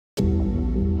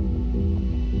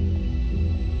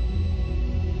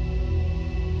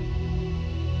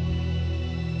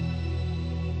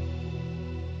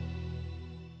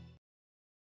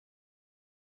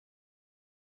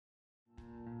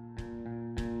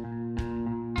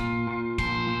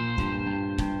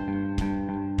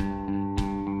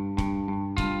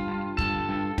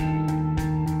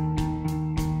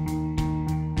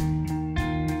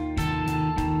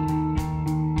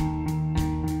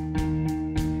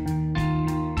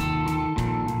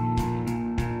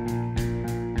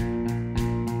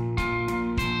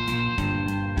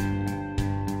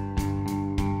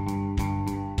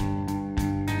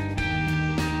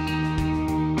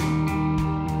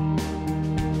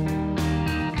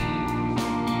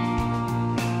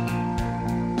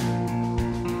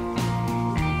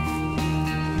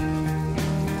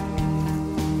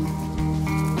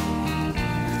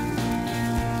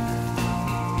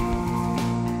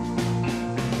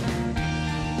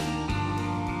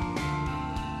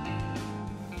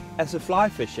As a fly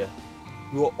fisher,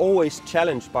 you are always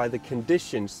challenged by the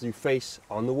conditions you face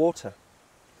on the water.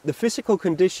 The physical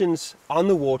conditions on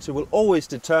the water will always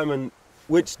determine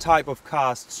which type of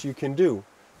casts you can do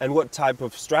and what type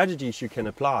of strategies you can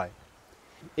apply.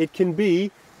 It can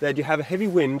be that you have a heavy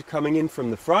wind coming in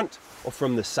from the front or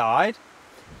from the side.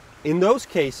 In those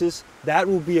cases, that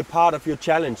will be a part of your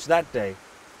challenge that day.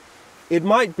 It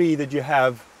might be that you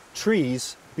have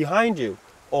trees behind you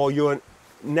or you're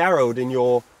narrowed in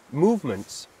your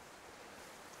movements.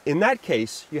 In that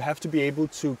case, you have to be able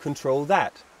to control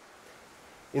that.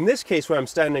 In this case where I'm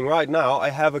standing right now, I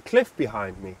have a cliff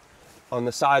behind me on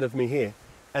the side of me here.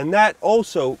 And that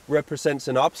also represents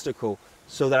an obstacle,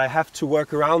 so that I have to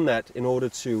work around that in order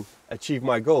to achieve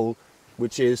my goal,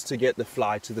 which is to get the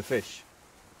fly to the fish.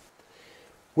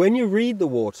 When you read the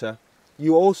water,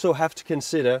 you also have to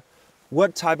consider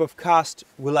what type of cast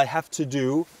will I have to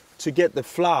do to get the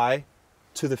fly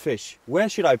to the fish. Where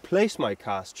should I place my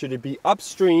cast? Should it be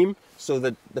upstream so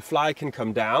that the fly can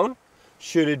come down?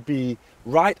 Should it be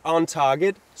right on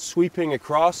target, sweeping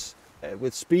across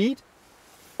with speed?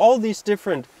 All these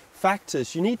different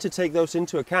factors, you need to take those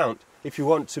into account if you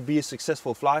want to be a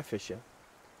successful fly fisher.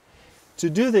 To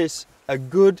do this, a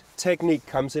good technique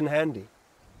comes in handy.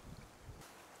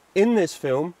 In this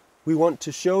film, we want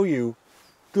to show you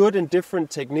good and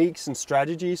different techniques and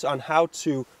strategies on how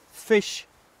to fish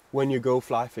when you go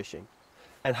fly fishing,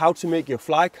 and how to make your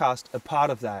fly cast a part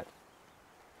of that.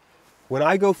 When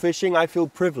I go fishing, I feel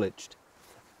privileged,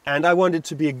 and I want it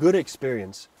to be a good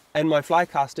experience, and my fly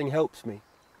casting helps me.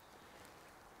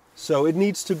 So it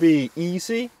needs to be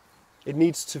easy, it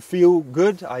needs to feel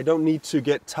good, I don't need to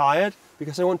get tired,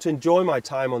 because I want to enjoy my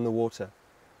time on the water.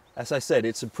 As I said,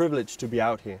 it's a privilege to be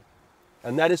out here,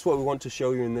 and that is what we want to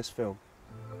show you in this film.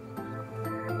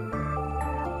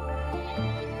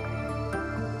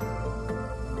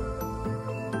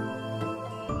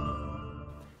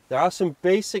 There are some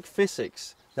basic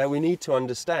physics that we need to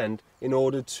understand in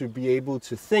order to be able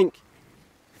to think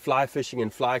fly fishing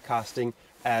and fly casting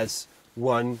as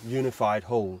one unified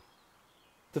whole.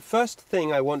 The first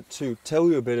thing I want to tell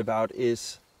you a bit about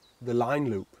is the line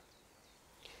loop.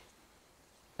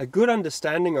 A good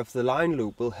understanding of the line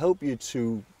loop will help you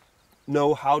to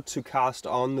know how to cast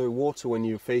on the water when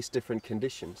you face different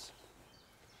conditions.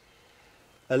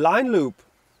 A line loop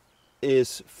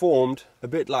is formed a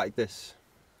bit like this.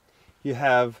 You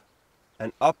have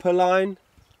an upper line,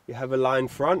 you have a line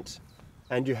front,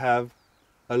 and you have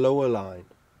a lower line.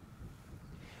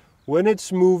 When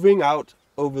it's moving out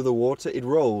over the water, it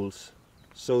rolls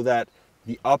so that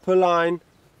the upper line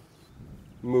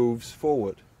moves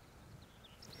forward.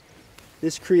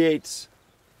 This creates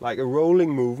like a rolling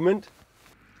movement.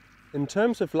 In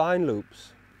terms of line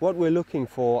loops, what we're looking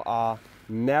for are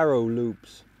narrow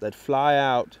loops that fly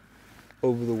out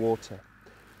over the water.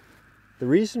 The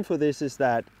reason for this is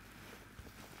that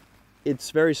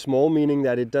it's very small, meaning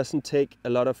that it doesn't take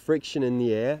a lot of friction in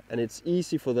the air, and it's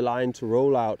easy for the line to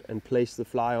roll out and place the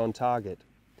fly on target.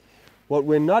 What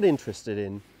we're not interested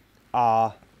in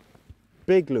are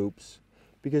big loops,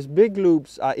 because big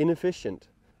loops are inefficient.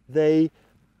 They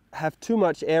have too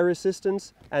much air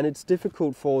resistance, and it's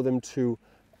difficult for them to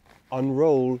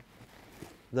unroll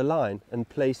the line and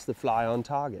place the fly on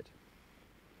target.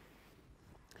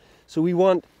 So we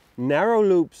want narrow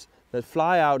loops that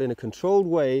fly out in a controlled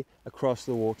way across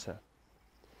the water.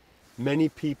 Many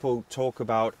people talk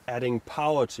about adding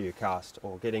power to your cast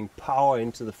or getting power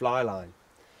into the fly line.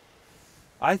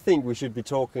 I think we should be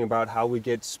talking about how we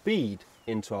get speed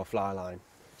into our fly line.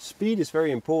 Speed is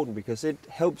very important because it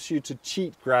helps you to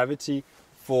cheat gravity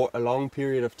for a long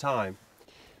period of time.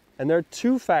 And there are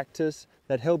two factors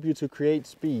that help you to create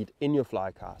speed in your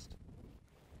fly cast.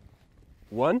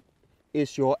 One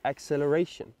is your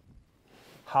acceleration.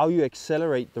 How you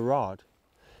accelerate the rod.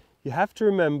 You have to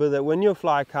remember that when you're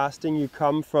fly casting, you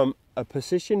come from a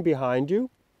position behind you,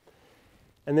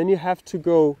 and then you have to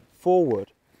go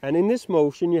forward. And in this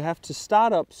motion, you have to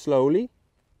start up slowly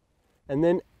and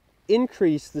then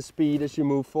increase the speed as you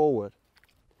move forward.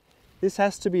 This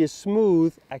has to be a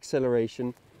smooth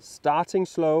acceleration, starting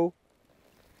slow,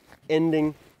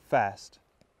 ending fast.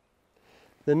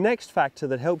 The next factor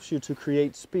that helps you to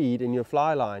create speed in your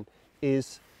fly line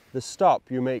is the stop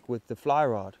you make with the fly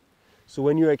rod. So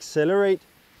when you accelerate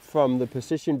from the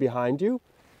position behind you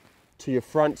to your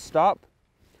front stop,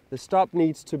 the stop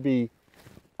needs to be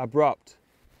abrupt.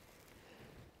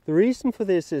 The reason for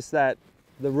this is that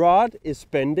the rod is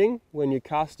bending when you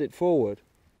cast it forward,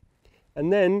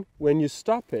 and then when you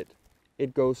stop it,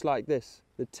 it goes like this.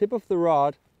 The tip of the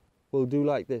rod will do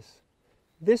like this.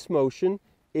 This motion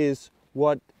is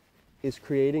what is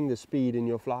creating the speed in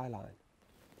your fly line.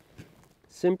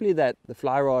 Simply that the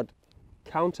fly rod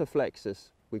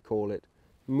counterflexes, we call it,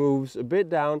 moves a bit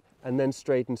down and then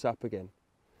straightens up again.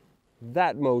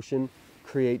 That motion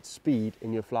creates speed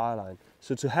in your fly line.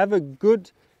 So to have a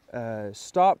good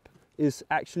stop is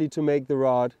actually to make the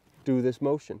rod do this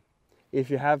motion. If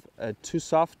you have a too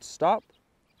soft stop,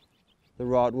 the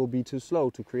rod will be too slow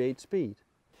to create speed.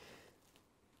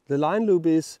 The line loop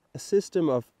is a system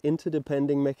of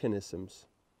interdepending mechanisms.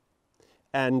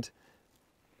 And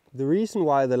the reason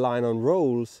why the line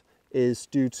unrolls is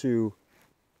due to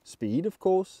speed, of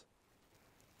course,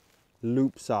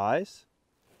 loop size,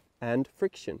 and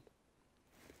friction.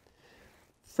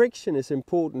 Friction is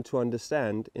important to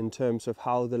understand in terms of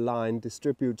how the line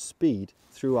distributes speed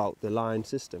throughout the line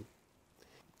system.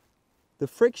 The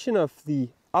friction of the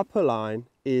upper line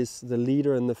is the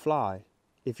leader and the fly.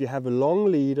 If you have a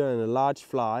long leader and a large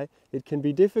fly, it can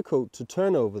be difficult to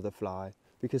turn over the fly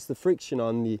because the friction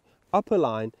on the upper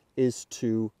line is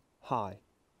too high.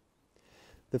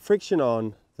 The friction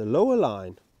on the lower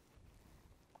line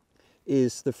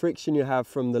is the friction you have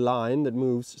from the line that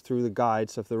moves through the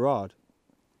guides of the rod.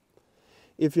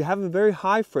 If you have a very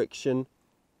high friction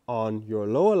on your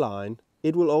lower line,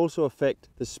 it will also affect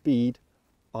the speed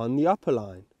on the upper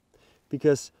line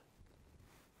because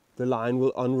the line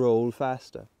will unroll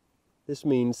faster. This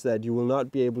means that you will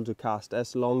not be able to cast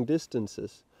as long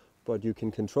distances, but you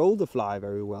can control the fly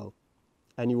very well,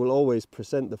 and you will always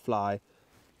present the fly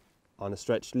on a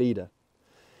stretched leader.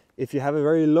 If you have a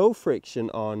very low friction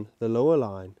on the lower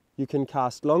line, you can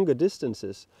cast longer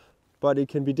distances, but it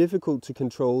can be difficult to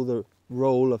control the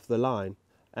roll of the line,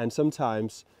 and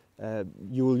sometimes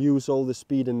you will use all the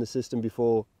speed in the system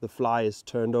before the fly is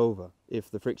turned over if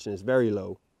the friction is very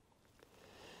low.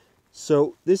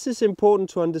 So this is important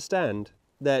to understand,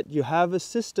 that you have a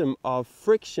system of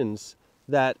frictions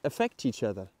that affect each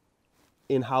other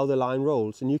in how the line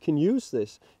rolls, and you can use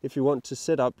this if you want to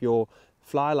set up your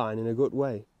fly line in a good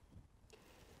way.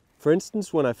 For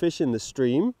instance, when I fish in the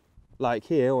stream, like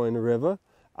here, or in a river,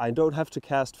 I don't have to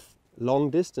cast long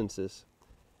distances.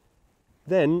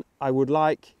 Then I would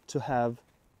like to have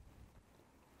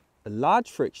a large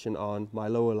friction on my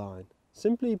lower line,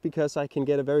 simply because I can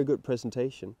get a very good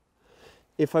presentation.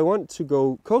 If I want to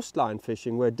go coastline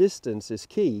fishing where distance is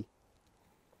key,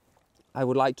 I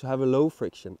would like to have a low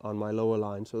friction on my lower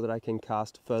line so that I can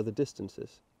cast further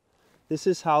distances. This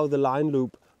is how the line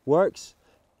loop works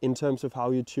in terms of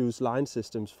how you choose line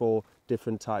systems for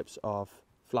different types of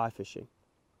fly fishing.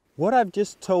 What I've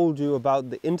just told you about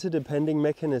the interdepending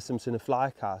mechanisms in a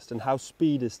fly cast and how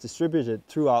speed is distributed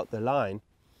throughout the line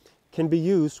can be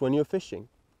used when you're fishing.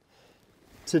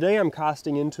 Today I'm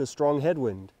casting into a strong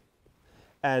headwind,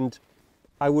 and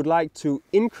I would like to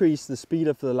increase the speed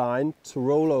of the line to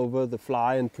roll over the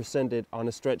fly and present it on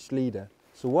a stretched leader.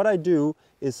 So what I do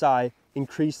is I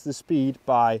increase the speed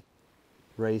by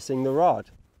raising the rod.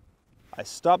 I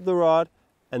stop the rod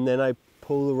and then I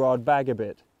pull the rod back a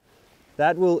bit.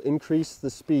 That will increase the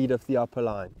speed of the upper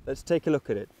line. Let's take a look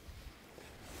at it.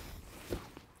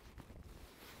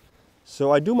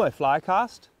 So I do my fly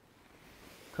cast,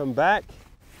 come back,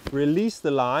 release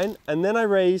the line, and then I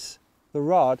raise the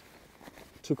rod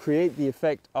to create the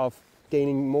effect of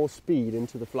gaining more speed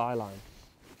into the fly line.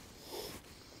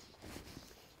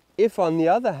 If, on the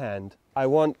other hand, I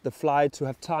want the fly to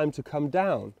have time to come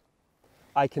down,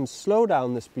 I can slow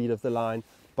down the speed of the line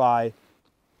by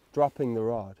dropping the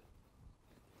rod.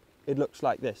 It looks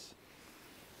like this.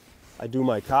 I do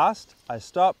my cast, I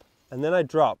stop, and then I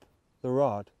drop the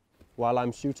rod while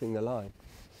I'm shooting the line.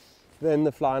 Then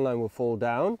the fly line will fall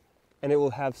down and it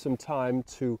will have some time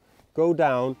to go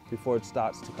down before it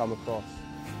starts to come across.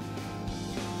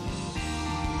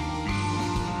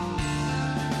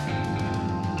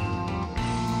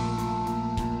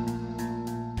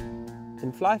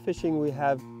 In fly fishing we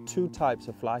have two types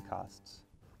of fly casts.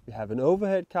 We have an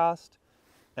overhead cast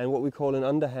and what we call an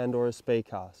underhand or a spey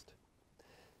cast.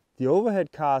 The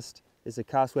overhead cast is a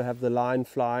cast where you have the line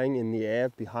flying in the air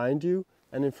behind you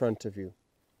and in front of you.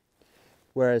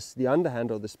 Whereas the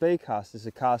underhand or the spey cast is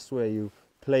a cast where you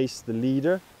place the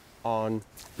leader on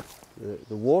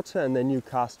the water and then you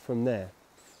cast from there.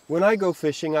 When I go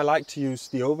fishing, I like to use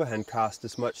the overhand cast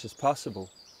as much as possible,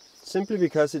 simply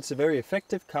because it's a very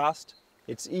effective cast,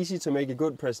 it's easy to make a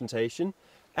good presentation,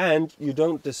 and you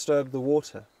don't disturb the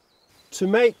water. To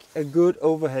make a good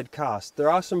overhead cast, there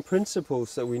are some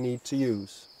principles that we need to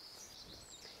use.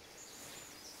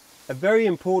 A very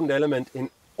important element in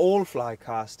all fly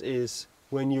cast is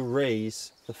when you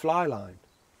raise the fly line.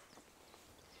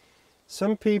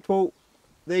 Some people,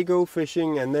 they go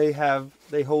fishing and they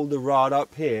hold the rod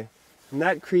up here, and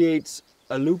that creates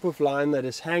a loop of line that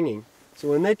is hanging. So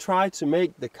when they try to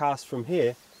make the cast from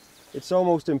here, it's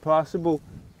almost impossible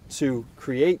to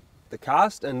create the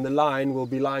cast, and the line will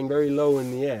be lying very low in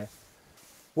the air.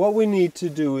 What we need to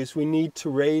do is we need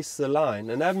to raise the line,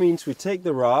 and that means we take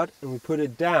the rod and we put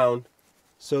it down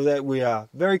so that we are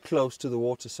very close to the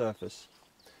water surface.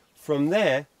 From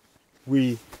there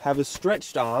we have a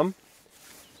stretched arm,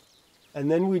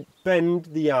 and then we bend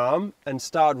the arm and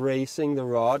start raising the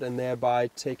rod and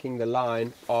thereby taking the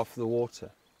line off the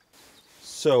water.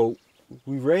 So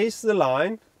we raise the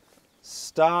line,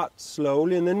 start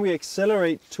slowly, and then we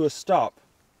accelerate to a stop.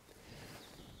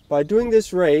 By doing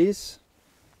this raise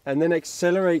and then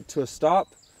accelerate to a stop,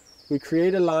 we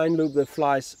create a line loop that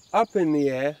flies up in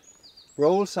the air,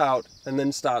 rolls out, and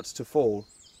then starts to fall.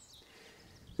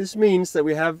 This means that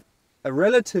we have a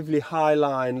relatively high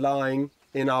line lying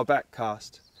in our back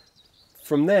cast.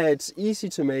 From there it's easy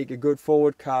to make a good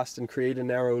forward cast and create a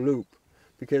narrow loop,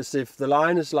 because if the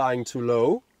line is lying too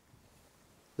low,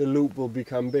 the loop will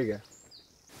become bigger.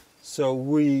 So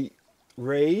we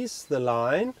raise the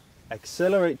line,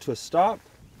 accelerate to a stop.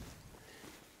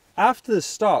 After the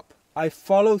stop, I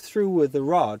follow through with the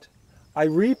rod. I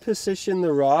reposition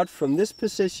the rod from this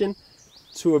position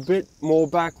to a bit more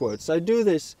backwards. I do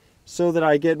this so that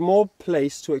I get more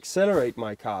place to accelerate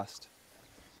my cast.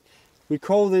 We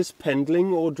call this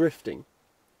pendling or drifting.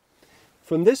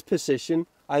 From this position,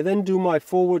 I then do my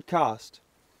forward cast.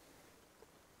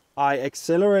 I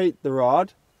accelerate the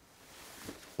rod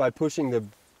by pushing the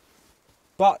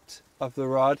butt of the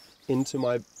rod into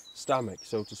my stomach,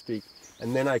 so to speak,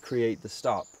 and then I create the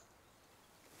stop.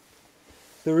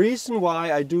 The reason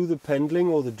why I do the pendling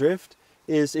or the drift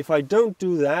is if I don't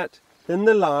do that, then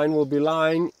the line will be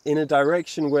lying in a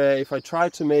direction where if I try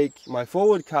to make my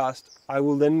forward cast, I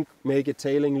will then make a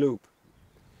tailing loop.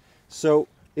 So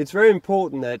it's very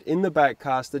important that in the back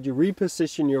cast that you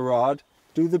reposition your rod,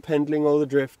 do the pendling or the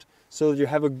drift, so that you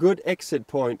have a good exit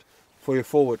point for your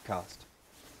forward cast.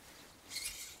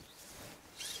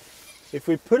 If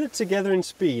we put it together in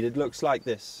speed, it looks like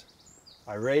this.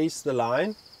 I raise the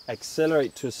line,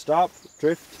 accelerate to a stop,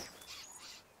 drift,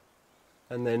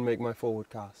 and then make my forward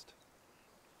cast.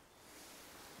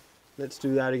 Let's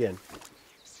do that again.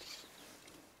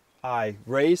 I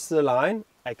raise the line,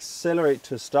 accelerate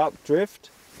to a stop, drift,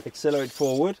 accelerate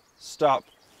forward, stop,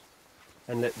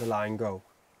 and let the line go.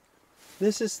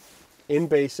 This is, in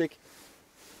basic,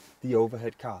 the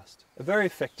overhead cast. A very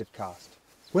effective cast.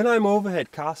 When I'm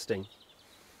overhead casting,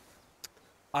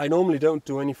 I normally don't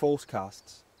do any false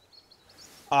casts.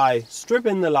 I strip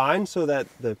in the line so that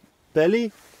the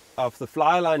belly of the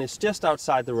fly line is just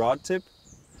outside the rod tip,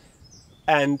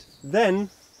 and then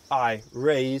I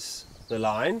raise the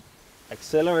line,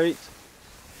 accelerate,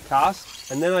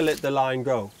 cast, and then I let the line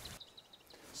go.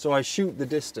 So I shoot the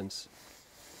distance.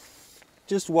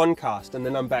 Just one cast and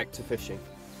then I'm back to fishing.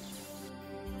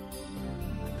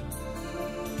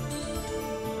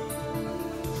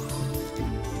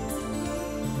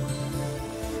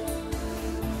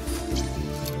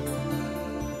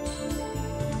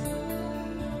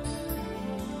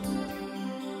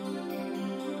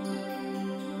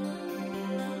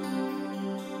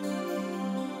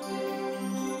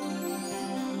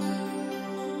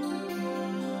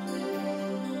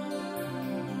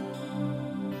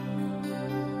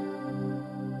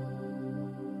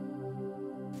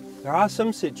 There are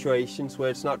some situations where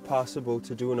it's not possible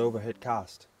to do an overhead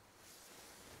cast,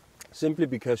 simply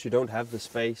because you don't have the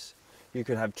space. You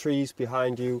could have trees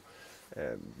behind you,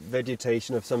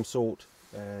 vegetation of some sort,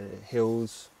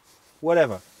 hills,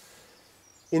 whatever.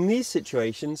 In these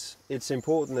situations, it's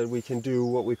important that we can do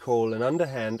what we call an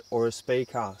underhand or a spey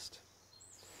cast.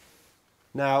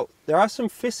 Now, there are some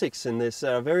physics in this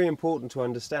that are very important to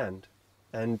understand,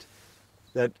 and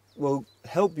that will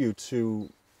help you to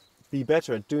be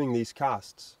better at doing these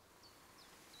casts.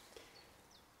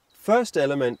 First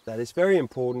element that is very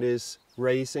important is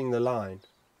raising the line.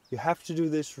 You have to do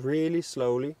this really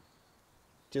slowly,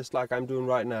 just like I'm doing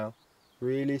right now,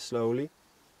 really slowly.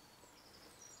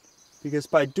 Because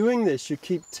by doing this you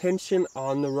keep tension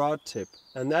on the rod tip,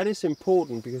 and that is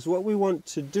important because what we want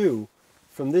to do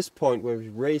from this point where we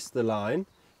raise the line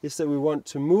is that we want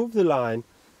to move the line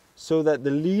so that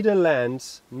the leader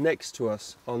lands next to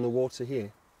us on the water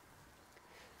here.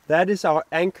 That is our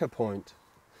anchor point.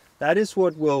 That is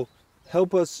what will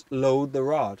help us load the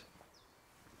rod.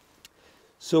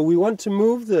 So we want to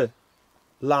move the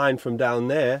line from down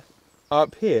there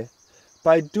up here.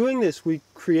 By doing this we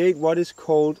create what is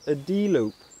called a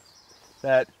D-loop.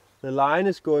 That the line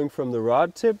is going from the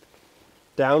rod tip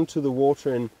down to the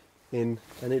water and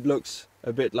it looks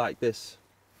a bit like this.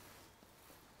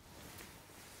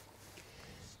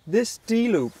 This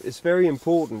D-loop is very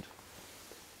important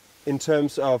in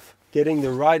terms of getting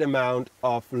the right amount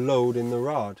of load in the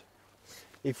rod.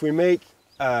 If we make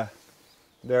a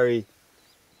very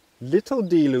little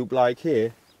D-loop like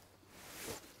here,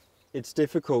 it's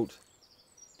difficult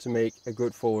to make a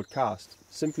good forward cast.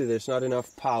 Simply there's not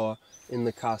enough power in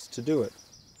the cast to do it.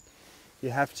 You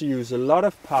have to use a lot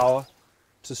of power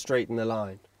to straighten the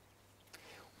line.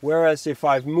 Whereas if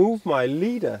I've moved my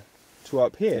leader to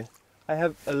up here, I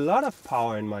have a lot of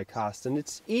power in my cast and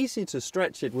it's easy to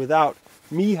stretch it without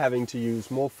me having to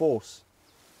use more force.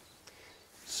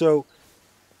 So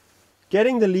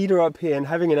getting the leader up here and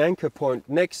having an anchor point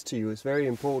next to you is very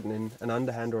important in an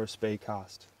underhand or a spey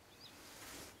cast.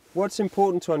 What's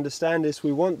important to understand is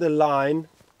we want the line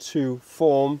to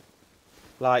form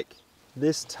like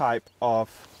this type of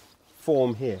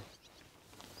form here,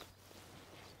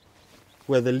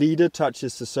 where the leader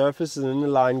touches the surface and then the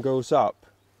line goes up.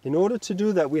 In order to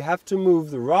do that, we have to move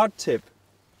the rod tip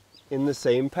in the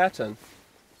same pattern.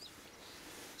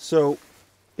 So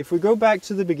if we go back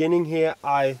to the beginning here,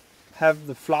 I have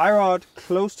the fly rod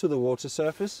close to the water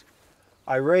surface.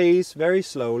 I raise very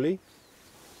slowly.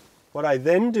 What I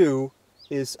then do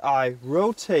is I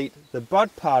rotate the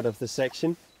butt part of the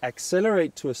section,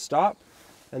 accelerate to a stop,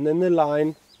 and then the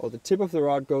line or the tip of the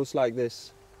rod goes like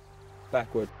this,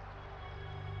 backward.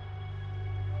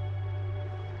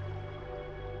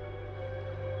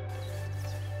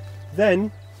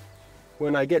 Then,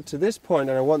 when I get to this point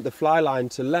and I want the fly line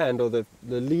to land or the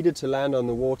leader to land on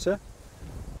the water,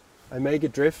 I make a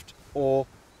drift or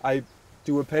I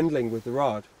do a pendling with the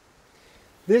rod.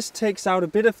 This takes out a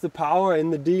bit of the power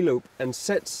in the D-loop and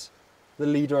sets the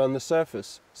leader on the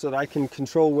surface so that I can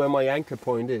control where my anchor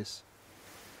point is.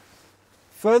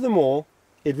 Furthermore,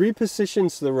 it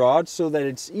repositions the rod so that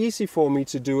it's easy for me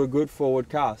to do a good forward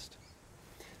cast.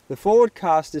 The forward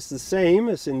cast is the same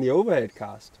as in the overhead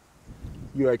cast.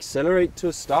 You accelerate to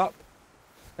a stop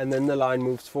and then the line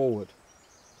moves forward.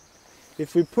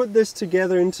 If we put this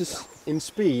together in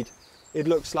speed, it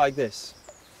looks like this.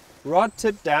 Rod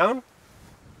tip down,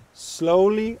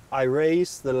 slowly I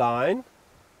raise the line,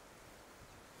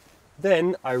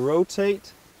 then I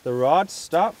rotate the rod,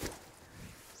 stop,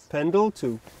 pendle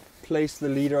to place the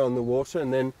leader on the water,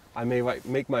 and then I may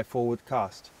make my forward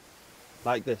cast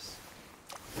like this.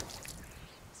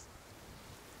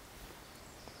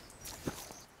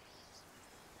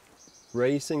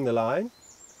 Raising the line,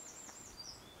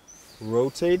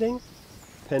 rotating,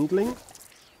 pendling,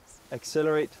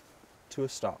 accelerate to a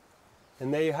stop.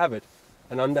 And there you have it,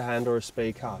 an underhand or a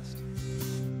spey cast.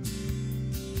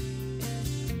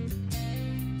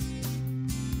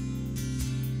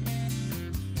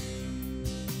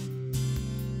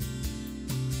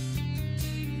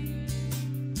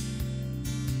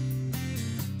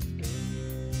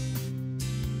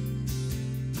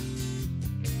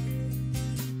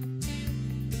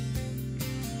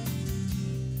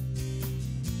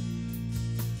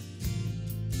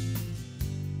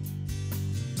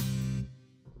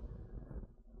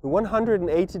 The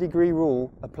 180-degree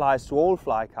rule applies to all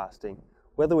fly casting,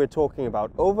 whether we're talking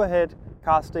about overhead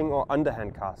casting or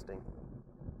underhand casting.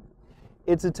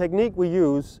 It's a technique we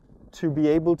use to be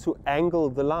able to angle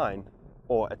the line,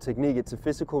 or a technique, it's a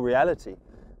physical reality,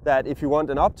 that if you want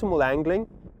an optimal angling,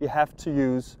 you have to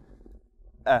use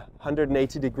a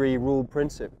 180-degree rule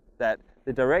principle, that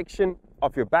the direction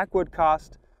of your backward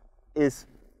cast is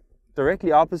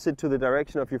directly opposite to the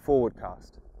direction of your forward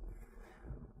cast.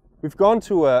 We've gone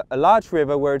to a large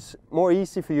river where it's more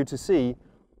easy for you to see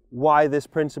why this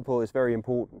principle is very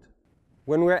important.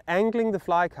 When we're angling the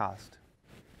fly cast,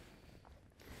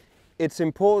 it's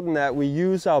important that we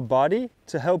use our body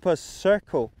to help us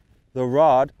circle the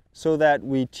rod so that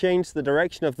we change the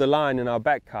direction of the line in our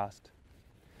back cast.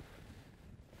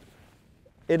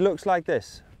 It looks like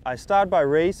this. I start by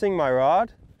raising my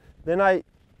rod, then I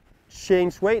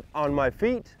change weight on my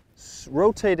feet,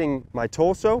 rotating my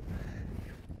torso,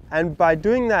 and by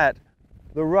doing that,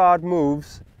 the rod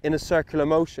moves in a circular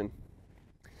motion.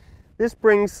 This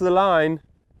brings the line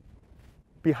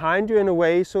behind you in a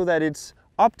way so that it's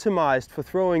optimized for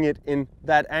throwing it in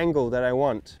that angle that I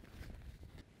want.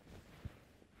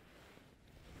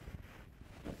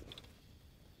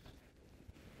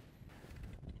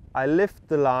 I lift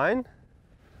the line,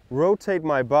 rotate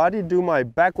my body, do my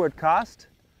backward cast,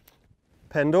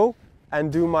 pendle, and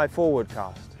do my forward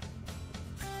cast.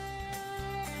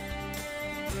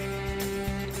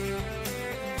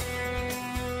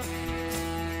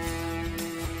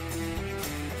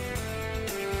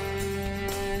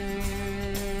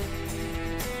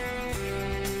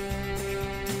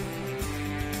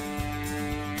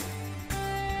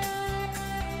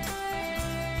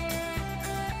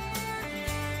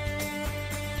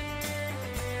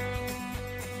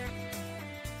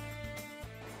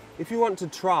 If you want to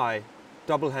try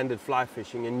double-handed fly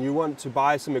fishing and you want to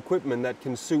buy some equipment that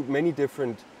can suit many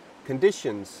different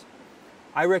conditions,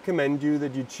 I recommend you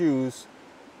that you choose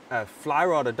a fly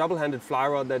rod, a double-handed fly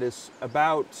rod that is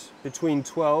about between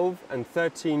 12 and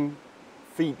 13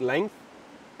 feet length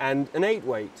and an 8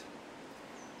 weight.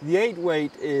 The 8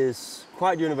 weight is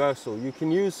quite universal. You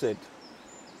can use it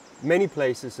many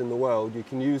places in the world. You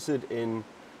can use it in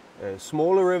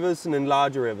smaller rivers and in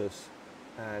larger rivers.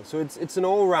 So it's an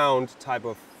all-round type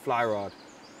of fly rod.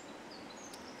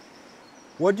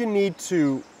 What you need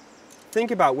to think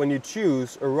about when you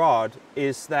choose a rod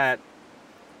is that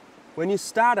when you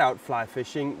start out fly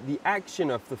fishing, the action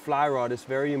of the fly rod is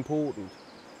very important.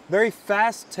 Very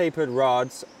fast tapered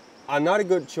rods are not a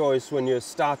good choice when you're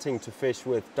starting to fish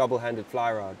with double-handed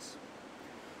fly rods.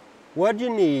 What you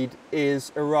need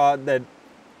is a rod that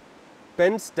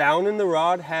bends down in the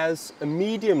rod, has a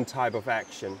medium type of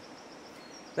action.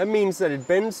 That means that it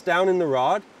bends down in the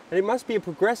rod, and it must be a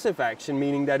progressive action,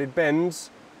 meaning that it bends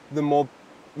the more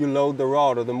you load the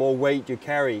rod or the more weight you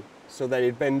carry, so that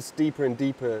it bends deeper and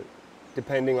deeper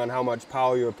depending on how much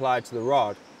power you apply to the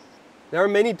rod. There are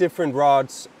many different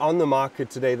rods on the market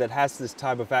today that has this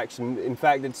type of action. In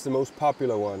fact, it's the most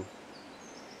popular one.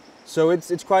 So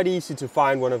it's quite easy to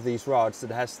find one of these rods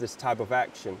that has this type of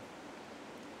action.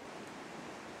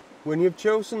 When you've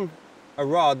chosen a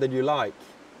rod that you like,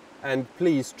 and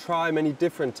please try many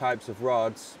different types of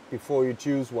rods before you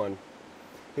choose one,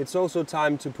 it's also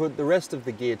time to put the rest of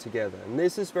the gear together, and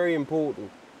this is very important.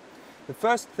 The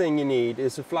first thing you need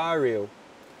is a fly reel.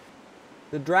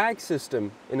 The drag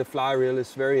system in a fly reel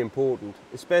is very important,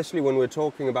 especially when we're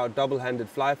talking about double-handed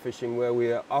fly fishing where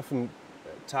we are often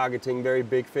targeting very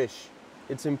big fish.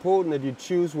 It's important that you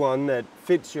choose one that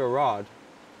fits your rod.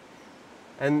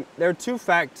 And there are two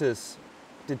factors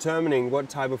determining what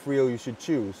type of reel you should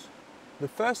choose. The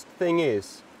first thing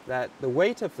is that the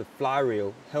weight of the fly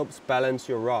reel helps balance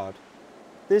your rod.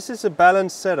 This is a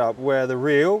balanced setup where the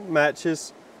reel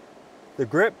matches the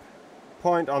grip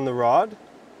point on the rod,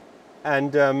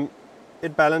 and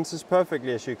it balances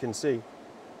perfectly, as you can see.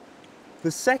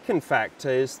 The second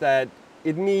factor is that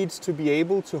it needs to be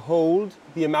able to hold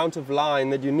the amount of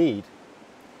line that you need.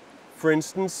 For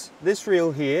instance, this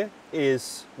reel here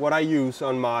is what I use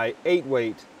on my 8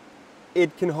 weight.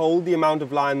 It can hold the amount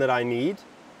of line that I need.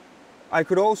 I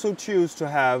could also choose to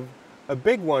have a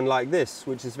big one like this,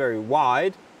 which is very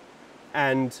wide,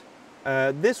 and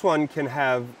this one can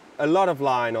have a lot of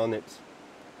line on it.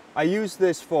 I use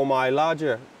this for my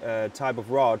larger type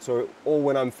of rods, or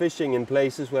when I'm fishing in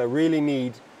places where I really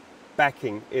need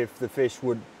backing if the fish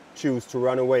would choose to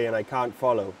run away and I can't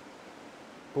follow.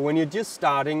 But when you're just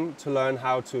starting to learn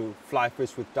how to fly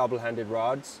fish with double-handed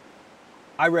rods,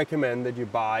 I recommend that you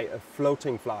buy a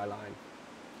floating fly line.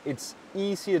 It's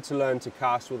easier to learn to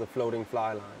cast with a floating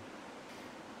fly line.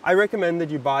 I recommend that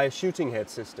you buy a shooting head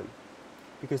system,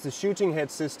 because the shooting head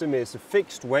system is a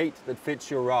fixed weight that fits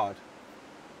your rod.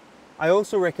 I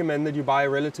also recommend that you buy a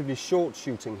relatively short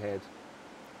shooting head.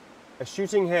 A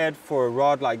shooting head for a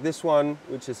rod like this one,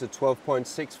 which is a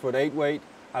 12.6 foot 8 weight,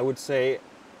 I would say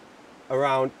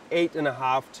around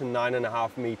 8.5 to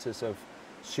 9.5 meters of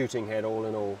shooting head all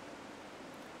in all.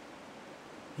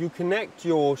 You connect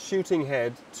your shooting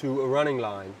head to a running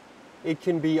line. It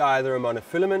can be either a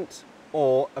monofilament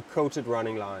or a coated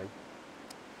running line.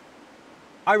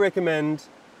 I recommend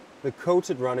the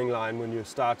coated running line when you're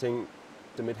starting.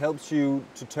 It helps you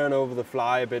to turn over the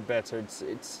fly a bit better.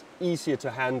 It's easier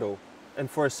to handle. And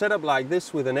for a setup like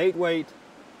this with an 8 weight,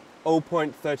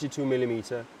 0.32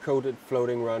 millimeter coated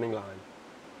floating running line.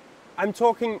 I'm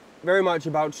talking very much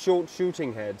about short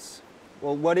shooting heads.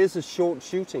 Well, what is a short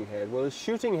shooting head? Well, a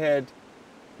shooting head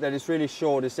that is really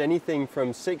short is anything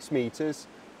from 6 meters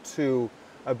to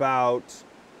about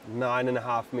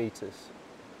 9.5 meters.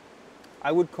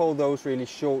 I would call those really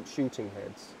short shooting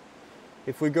heads.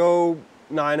 If we go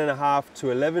 9.5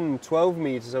 to 11, 12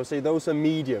 meters, I would say those are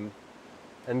medium.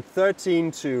 And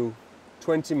 13 to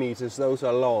 20 meters, those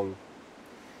are long.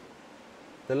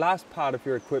 The last part of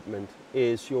your equipment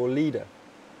is your leader.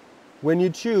 When you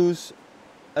choose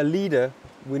a leader,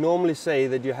 we normally say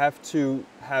that you have to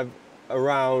have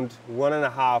around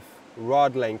 1.5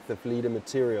 rod length of leader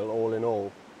material all in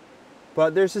all.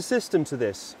 But there's a system to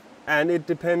this, and it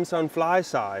depends on fly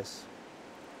size.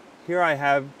 Here I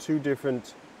have two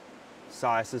different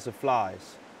sizes of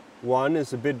flies. One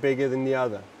is a bit bigger than the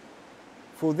other.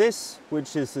 For this,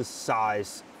 which is a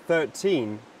size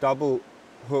 13 double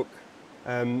hook,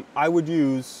 I would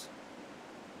use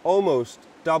almost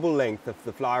double length of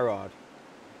the fly rod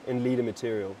in leader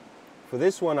material. For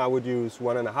this one I would use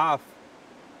 1.5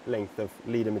 length of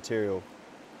leader material.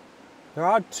 There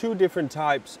are two different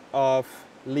types of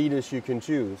leaders you can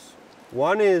choose.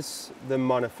 One is the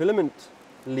monofilament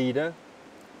leader,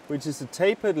 which is a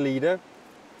tapered leader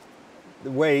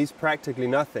that weighs practically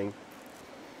nothing.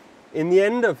 In the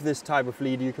end of this type of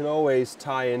leader, you can always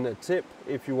tie in a tip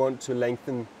if you want to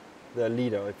lengthen the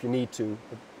leader, if you need to,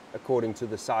 according to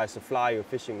the size of fly you're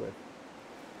fishing with.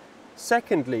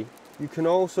 Secondly, you can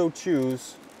also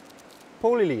choose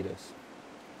poly leaders.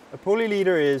 A poly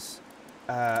leader is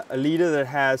a leader that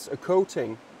has a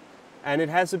coating, and it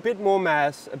has a bit more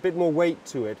mass, a bit more weight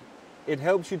to it. It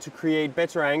helps you to create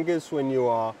better anchors when you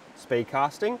are spey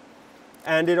casting,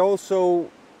 and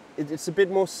it's a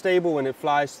bit more stable when it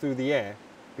flies through the air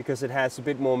because it has a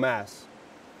bit more mass.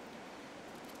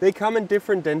 They come in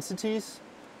different densities.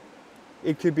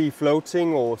 It could be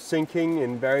floating or sinking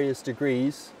in various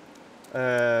degrees.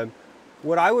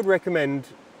 What I would recommend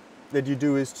that you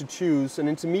do is to choose an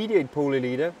intermediate poly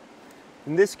leader.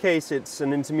 In this case, it's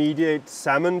an intermediate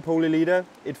salmon poly leader.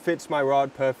 It fits my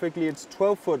rod perfectly. It's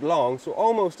 12 foot long, so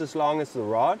almost as long as the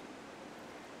rod.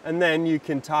 And then you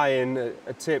can tie in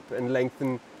a tip and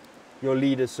lengthen your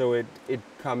leader so it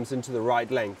comes into the right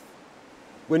length.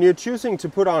 When you're choosing to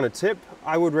put on a tip,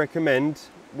 I would recommend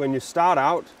when you start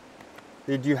out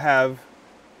that you have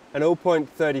an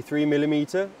 0.33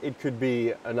 millimeter. It could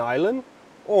be a nylon,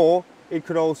 or it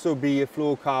could also be a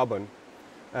fluorocarbon.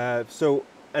 So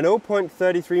an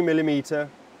 0.33 millimeter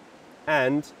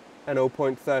and an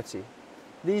 0.30.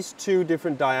 These two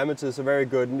different diameters are very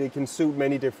good, and they can suit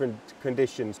many different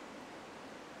conditions.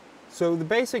 So the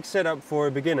basic setup for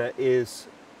a beginner is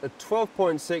a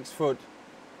 12.6 foot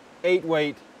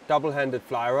 8-weight double-handed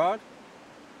fly rod,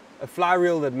 a fly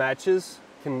reel that matches,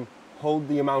 can hold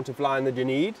the amount of line that you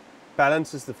need,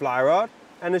 balances the fly rod,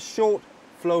 and a short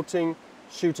floating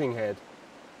shooting head.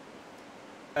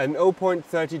 An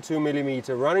 0.32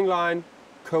 millimeter running line,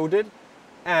 coated,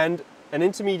 and an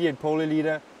intermediate poly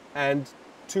leader, and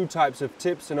two types of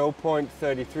tips, an 0.33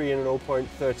 and an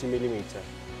 0.30 millimeter.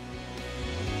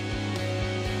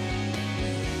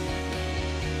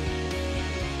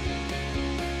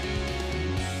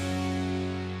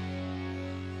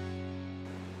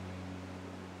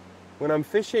 When I'm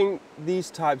fishing these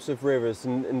types of rivers,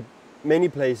 and many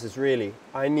places really,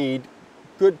 I need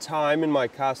good time in my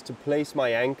cast to place my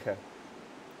anchor.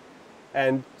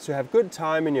 And to have good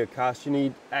time in your cast, you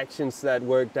need actions that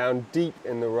work down deep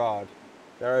in the rod.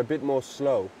 They're a bit more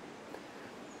slow.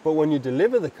 But when you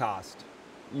deliver the cast,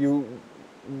 you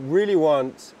really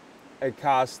want a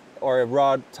cast or a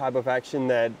rod type of action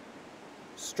that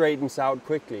straightens out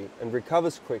quickly and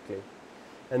recovers quickly.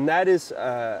 And that is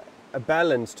a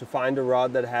balance to find a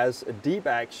rod that has a deep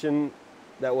action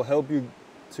that will help you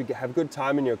to have good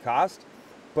time in your cast,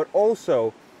 but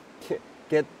also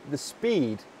get the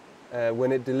speed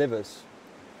when it delivers.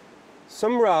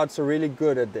 Some rods are really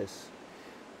good at this,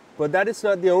 but that is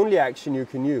not the only action you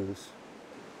can use.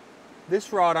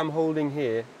 This rod I'm holding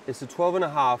here is a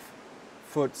 12.5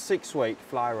 foot 6-weight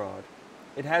fly rod.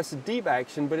 It has a deep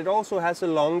action, but it also has a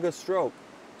longer stroke.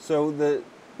 So the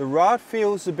rod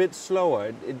feels a bit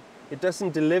slower. It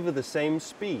doesn't deliver the same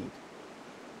speed.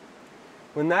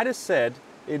 When that is said,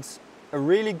 it's a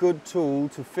really good tool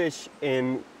to fish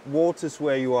in waters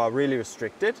where you are really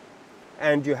restricted,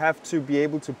 and you have to be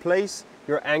able to place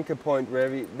your anchor point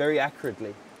very, very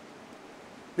accurately.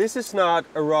 This is not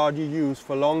a rod you use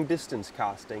for long distance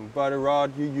casting, but a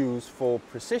rod you use for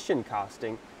precision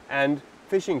casting and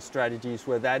fishing strategies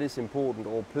where that is important,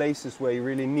 or places where you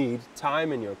really need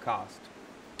time in your cast.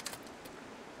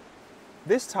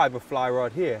 This type of fly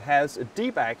rod here has a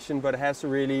deep action, but it has a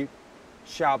really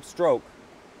sharp stroke.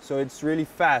 So it's really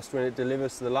fast when it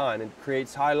delivers the line. It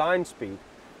creates high line speed.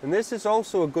 And this is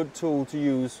also a good tool to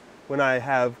use when I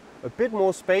have a bit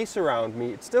more space around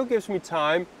me. It still gives me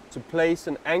time to place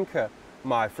and anchor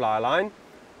my fly line,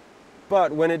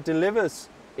 but when it delivers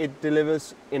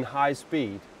in high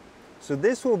speed. So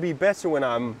this will be better when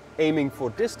I'm aiming for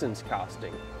distance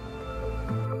casting.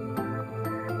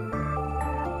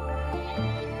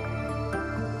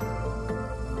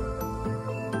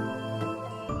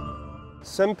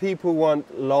 Some people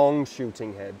want long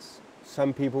shooting heads.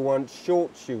 Some people want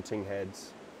short shooting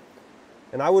heads.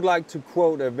 And I would like to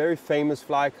quote a very famous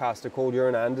fly caster called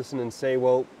Jørgen Andersen and say,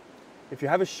 well, if you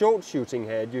have a short shooting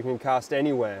head, you can cast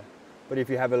anywhere. But if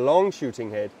you have a long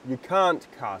shooting head, you can't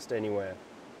cast anywhere.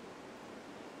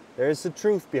 There is a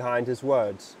truth behind his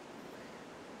words.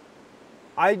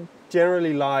 I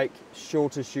generally like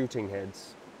shorter shooting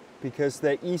heads because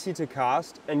they're easy to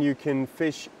cast and you can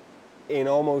fish in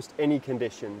almost any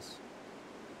conditions.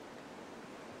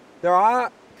 There are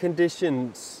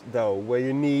conditions though where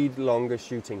you need longer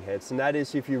shooting heads, and that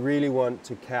is if you really want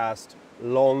to cast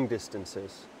long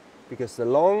distances, because the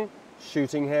long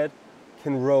shooting head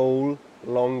can roll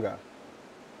longer.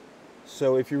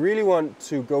 So if you really want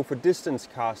to go for distance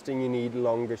casting, you need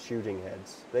longer shooting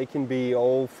heads. They can be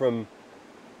all from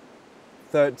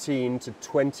 13 to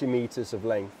 20 meters of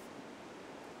length.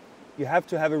 You have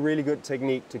to have a really good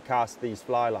technique to cast these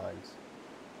fly lines.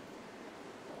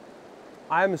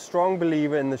 I am a strong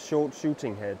believer in the short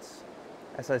shooting heads.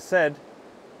 As I said,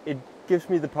 it gives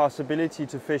me the possibility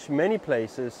to fish many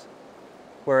places,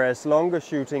 whereas longer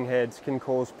shooting heads can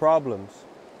cause problems.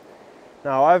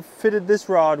 Now, I've fitted this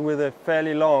rod with a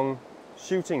fairly long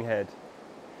shooting head,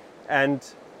 and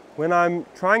when I'm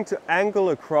trying to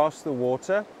angle across the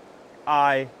water,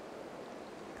 I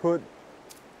put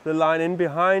the line in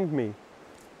behind me,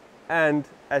 and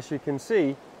as you can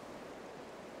see,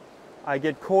 I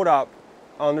get caught up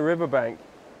on the riverbank.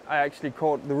 I actually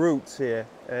caught the roots here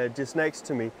just next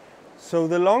to me. So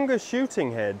the longer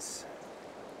shooting heads,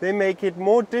 they make it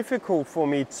more difficult for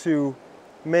me to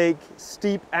make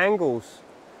steep angles.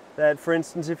 That, for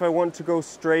instance, if I want to go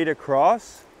straight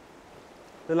across,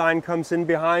 the line comes in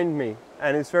behind me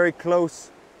and it's very close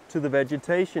to the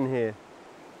vegetation here,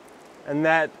 and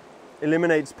that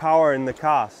eliminates power in the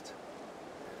cast.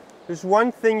 There's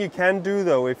one thing you can do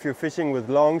though if you're fishing with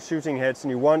long shooting heads and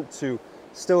you want to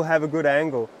still have a good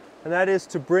angle, and that is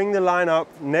to bring the line up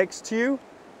next to you,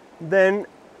 then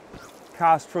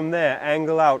cast from there,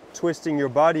 angle out, twisting your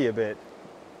body a bit.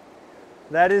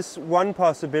 That is one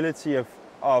possibility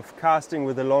of casting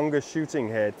with a longer shooting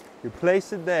head. You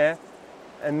place it there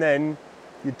and then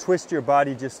you twist your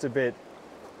body just a bit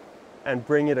and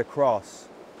bring it across.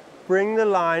 Bring the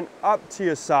line up to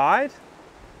your side,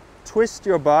 twist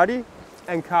your body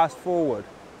and cast forward.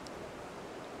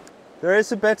 There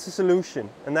is a better solution,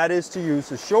 and that is to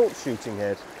use a short shooting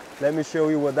head. Let me show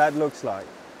you what that looks like.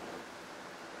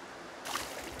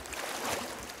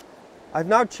 I've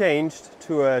now changed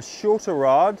to a shorter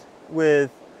rod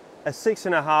with a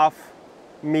 6.5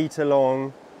 meter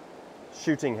long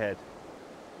shooting head.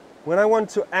 When I want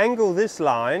to angle this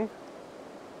line,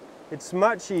 it's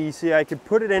much easier. I could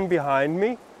put it in behind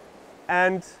me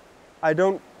and I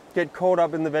don't get caught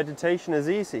up in the vegetation as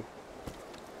easy.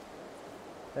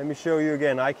 Let me show you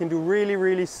again. I can do really,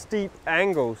 really steep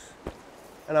angles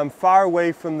and I'm far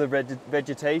away from the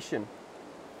vegetation.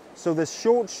 So the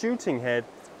short shooting head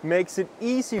makes it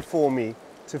easy for me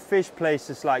to fish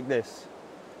places like this,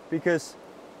 because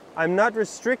I'm not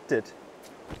restricted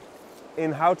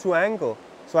in how to angle.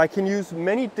 So I can use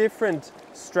many different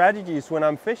strategies when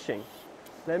I'm fishing.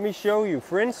 Let me show you.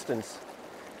 For instance,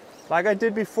 like I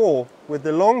did before with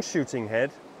the long shooting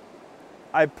head,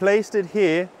 I placed it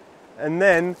here and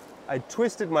then I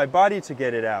twisted my body to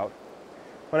get it out.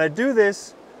 When I do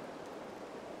this,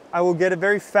 I will get a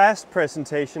very fast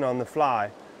presentation on the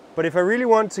fly. But if I really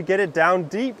want to get it down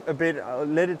deep a bit,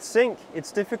 let it sink,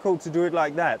 it's difficult to do it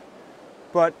like that.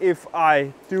 But if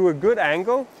I do a good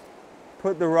angle,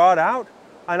 put the rod out,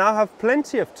 I now have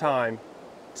plenty of time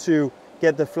to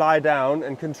get the fly down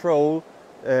and control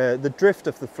the drift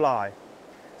of the fly.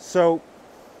 So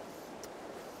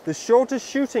the shorter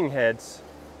shooting heads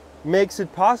makes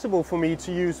it possible for me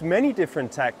to use many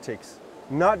different tactics,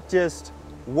 not just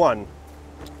one.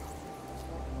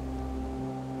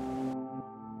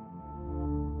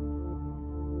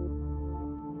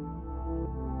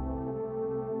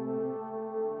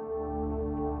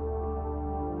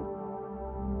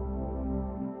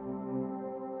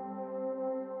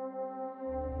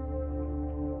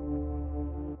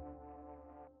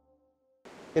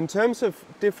 In terms of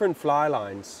different fly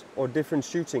lines or different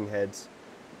shooting heads,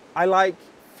 I like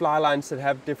fly lines that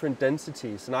have different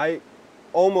densities, and I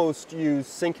almost use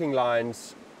sinking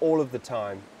lines all of the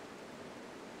time,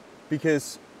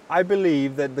 because I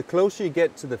believe that the closer you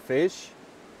get to the fish,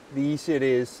 the easier it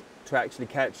is to actually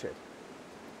catch it.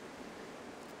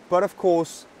 But of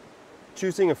course,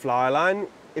 choosing a fly line,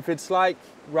 if it's like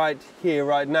right here,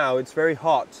 right now, it's very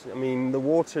hot. I mean, the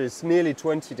water is nearly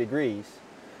 20 degrees.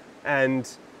 And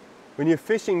when you're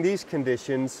fishing these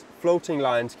conditions, floating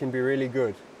lines can be really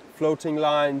good. Floating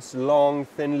lines, long,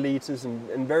 thin leaders,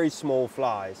 and very small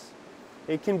flies.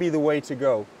 It can be the way to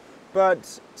go.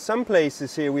 But some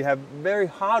places here we have very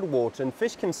hard water, and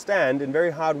fish can stand in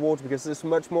very hard water because there's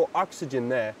much more oxygen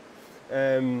there.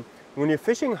 When you're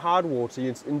fishing hard water,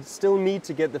 you still need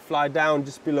to get the fly down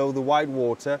just below the white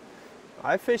water.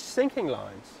 I fish sinking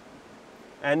lines.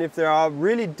 And if there are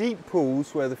really deep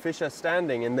pools where the fish are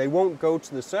standing and they won't go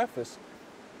to the surface,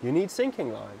 you need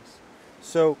sinking lines.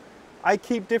 So I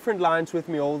keep different lines with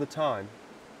me all the time.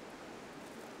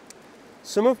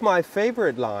 Some of my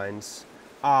favorite lines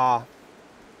are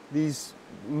these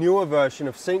newer version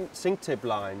of sink tip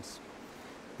lines.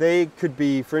 They could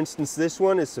be, for instance, this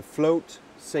one is a float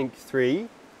sink 3.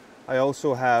 I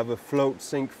also have a float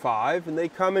sink 5, and they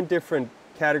come in different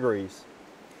categories.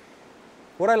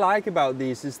 What I like about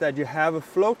these is that you have a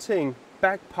floating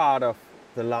back part of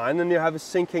the line and you have a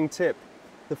sinking tip.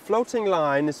 The floating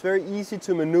line is very easy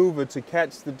to maneuver to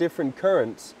catch the different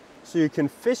currents, so you can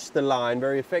fish the line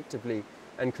very effectively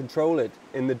and control it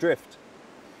in the drift.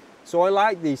 So I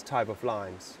like these type of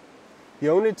lines. The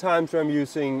only times where I'm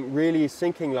using really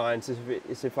sinking lines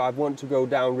is if I want to go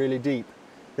down really deep.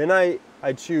 Then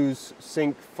I choose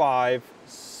sink 5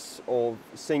 or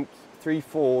sink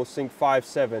 3-4, sink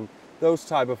 5-7, those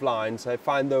type of lines. I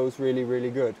find those really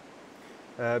good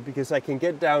because I can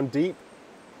get down deep.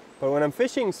 But when I'm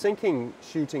fishing sinking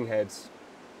shooting heads,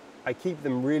 I keep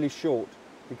them really short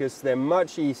because they're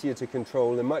much easier to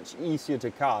control, they're much easier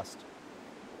to cast.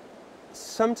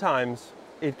 Sometimes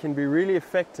it can be really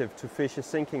effective to fish a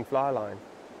sinking fly line.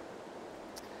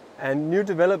 And new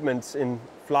developments in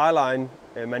fly line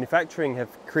manufacturing have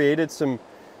created some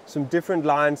different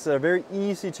lines that are very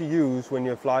easy to use when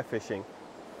you're fly fishing.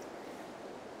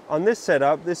 On this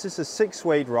setup, this is a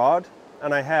 6-weight rod,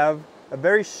 and I have a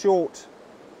very short,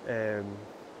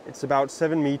 it's about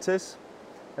 7 meters,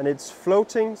 and it's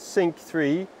floating sink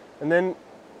 3, and then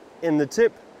in the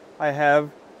tip I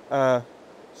have a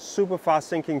super fast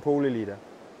sinking poly leader.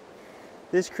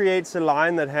 This creates a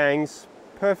line that hangs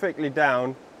perfectly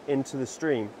down into the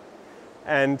stream,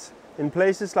 and in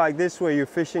places like this where you're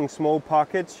fishing small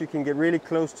pockets, you can get really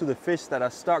close to the fish that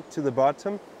are stuck to the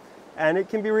bottom, and it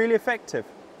can be really effective.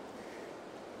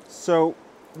 So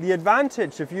the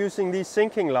advantage of using these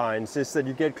sinking lines is that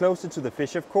you get closer to the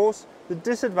fish, of course. The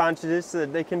disadvantage is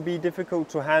that they can be difficult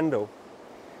to handle.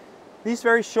 These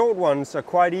very short ones are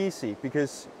quite easy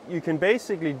because you can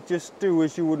basically just do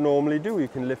as you would normally do. You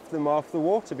can lift them off the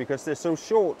water because they're so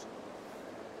short.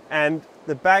 And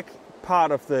the back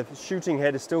part of the shooting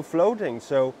head is still floating,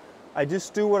 so I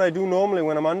just do what I do normally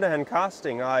when I'm underhand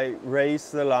casting. I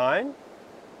raise the line,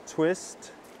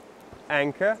 twist,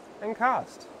 anchor, and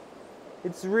cast.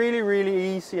 It's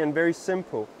really easy and very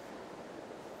simple.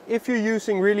 If you're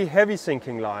using really heavy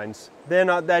sinking lines, they're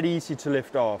not that easy to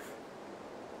lift off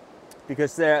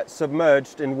because they're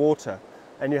submerged in water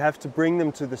and you have to bring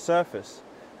them to the surface.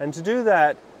 And to do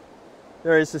that,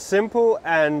 there is a simple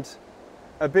and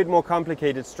a bit more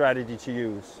complicated strategy to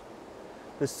use.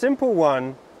 The simple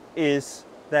one is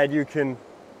that you can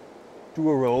do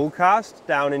a roll cast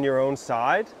down in your own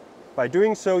side. By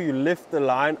doing so, you lift the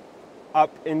line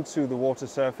up into the water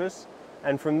surface,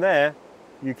 and from there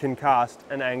you can cast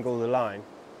and angle the line.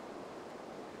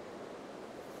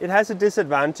 It has a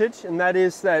disadvantage, and that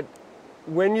is that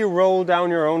when you roll down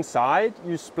your own side,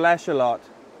 you splash a lot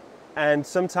and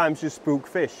sometimes you spook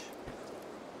fish.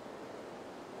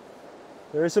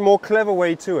 There is a more clever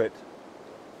way to it.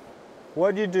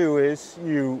 What you do is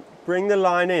you bring the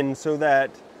line in so that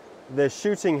the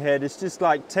shooting head is just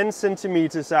like 10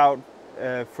 centimeters out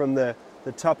from the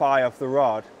top eye of the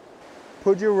rod.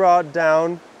 Put your rod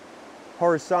down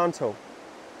horizontal,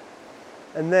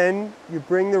 and then you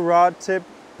bring the rod tip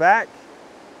back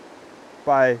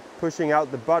by pushing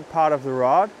out the butt part of the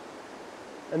rod,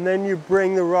 and then you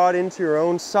bring the rod into your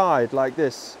own side like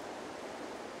this.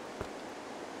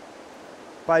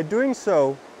 By doing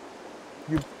so,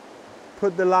 you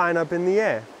put the line up in the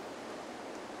air.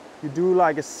 You do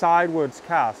like a sidewards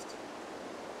cast.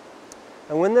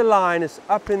 And when the line is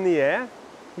up in the air,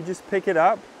 you just pick it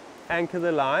up, anchor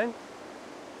the line,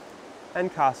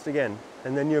 and cast again.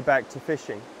 And then you're back to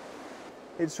fishing.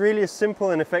 It's really a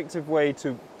simple and effective way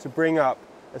to bring up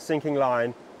a sinking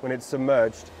line when it's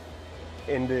submerged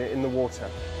in the water.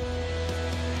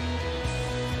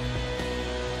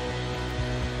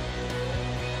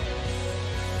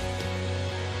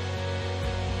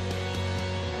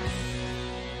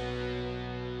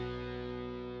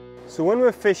 So when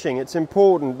we're fishing, it's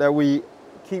important that we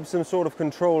keep some sort of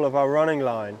control of our running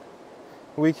line.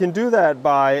 We can do that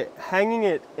by hanging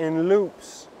it in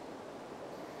loops.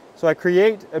 So I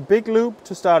create a big loop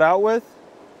to start out with,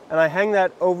 and I hang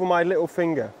that over my little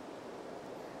finger.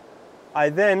 I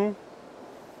then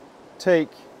take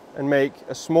and make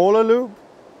a smaller loop,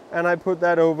 and I put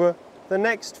that over the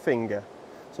next finger.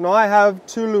 So now I have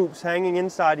 2 loops hanging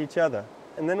inside each other.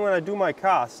 And then when I do my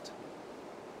cast,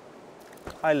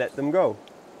 I let them go.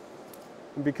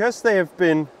 And because they have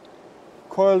been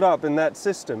coiled up in that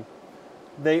system,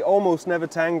 they almost never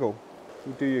tangle.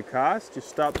 You do your cast, you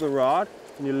stop the rod,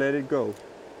 and you let it go.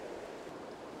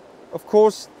 Of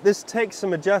course, this takes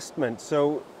some adjustment,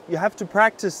 so you have to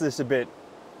practice this a bit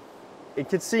It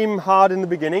could seem hard in the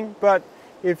beginning, but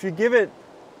if you give it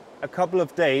a couple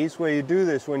of days where you do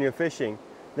this when you're fishing,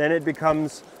 then it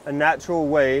becomes a natural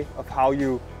way of how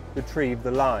you retrieve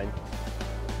the line.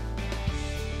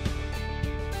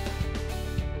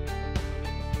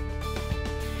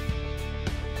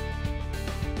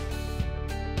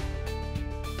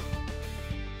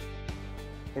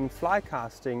 In fly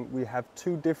casting, we have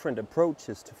two different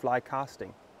approaches to fly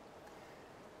casting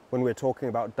when we're talking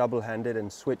about double-handed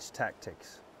and switch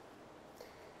tactics.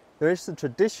 There is the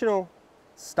traditional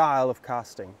style of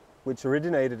casting, which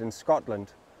originated in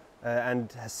Scotland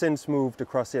and has since moved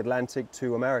across the Atlantic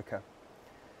to America.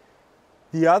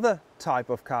 The other type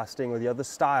of casting, or the other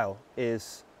style,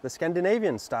 is the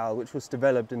Scandinavian style, which was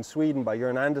developed in Sweden by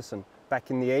Jörn Andersson back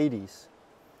in the 80s.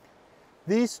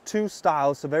 These two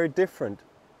styles are very different,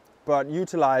 but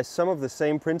utilize some of the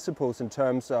same principles in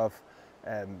terms of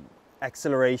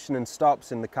acceleration and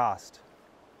stops in the cast.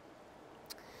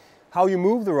 How you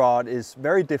move the rod is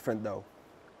very different though.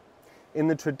 In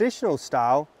the traditional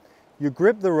style, you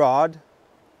grip the rod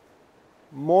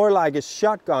more like a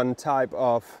shotgun type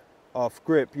of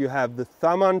grip. You have the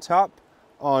thumb on top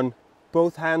on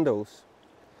both handles,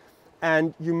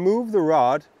 and you move the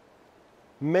rod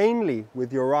mainly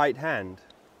with your right hand.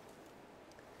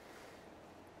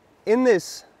 In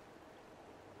this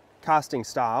casting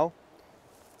style,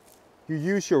 you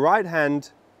use your right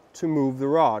hand to move the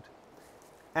rod,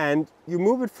 and you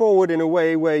move it forward in a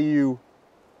way where you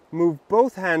move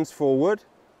both hands forward,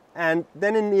 and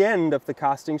then in the end of the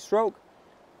casting stroke,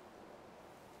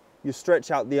 you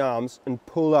stretch out the arms and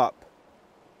pull up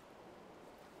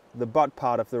the butt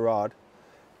part of the rod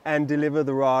and deliver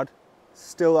the rod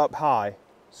still up high,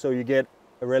 so you get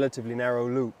a relatively narrow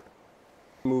loop.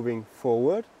 Moving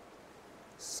forward,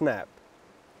 snap.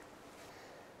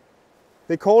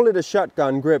 They call it a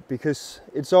shotgun grip because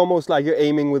it's almost like you're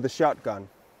aiming with a shotgun.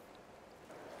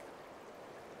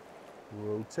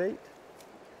 Rotate,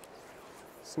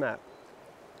 snap.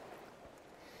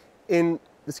 In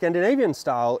the Scandinavian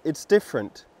style, it's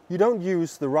different. You don't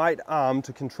use the right arm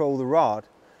to control the rod.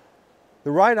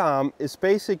 The right arm is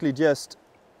basically just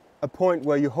a point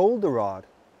where you hold the rod,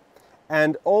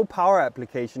 and all power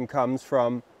application comes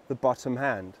from the bottom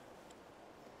hand.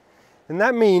 And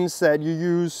that means that you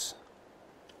use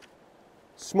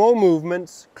small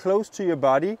movements close to your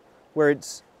body where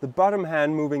it's the bottom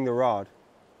hand moving the rod.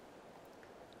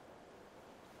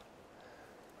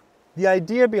 The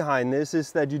idea behind this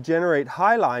is that you generate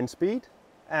high line speed,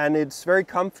 and it's very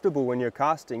comfortable when you're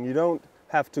casting. You don't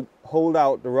have to hold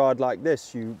out the rod like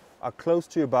this. You are close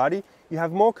to your body. You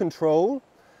have more control,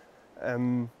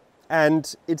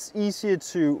 and it's easier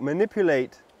to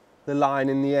manipulate the line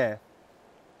in the air.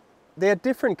 There are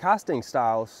different casting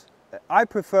styles. I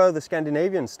prefer the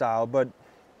Scandinavian style, but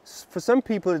for some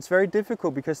people it's very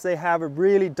difficult because they have a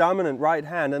really dominant right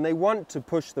hand and they want to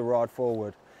push the rod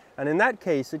forward. And in that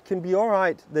case, it can be all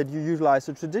right that you utilize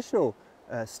a traditional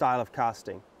style of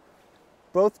casting.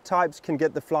 Both types can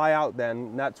get the fly out there,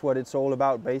 and that's what it's all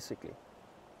about basically.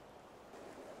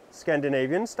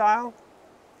 Scandinavian style,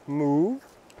 move,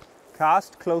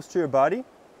 cast close to your body.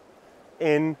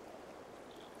 In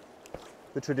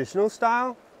the traditional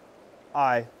style,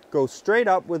 I go straight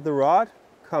up with the rod,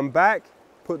 come back,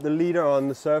 put the leader on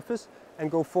the surface,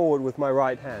 and go forward with my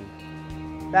right hand.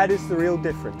 That is the real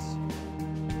difference.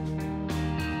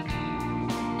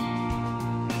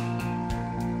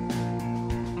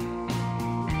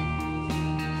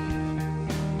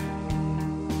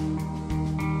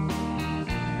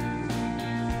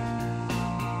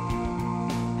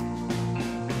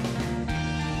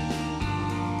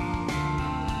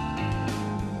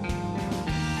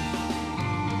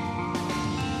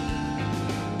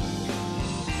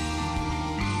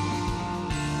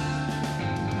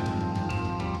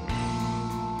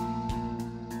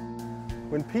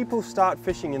 When people start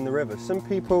fishing in the river, some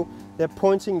people, they're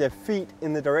pointing their feet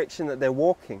in the direction that they're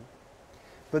walking.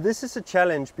 But this is a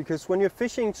challenge because when you're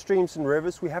fishing streams and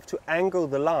rivers, we have to angle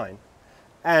the line.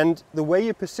 And the way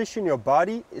you position your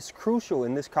body is crucial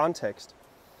in this context.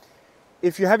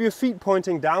 If you have your feet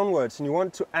pointing downwards and you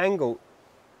want to angle,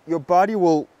 your body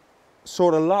will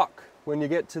sort of lock when you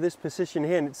get to this position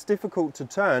here, and it's difficult to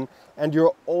turn and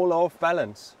you're all off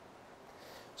balance.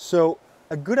 So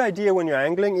a good idea when you're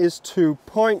angling is to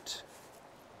point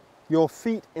your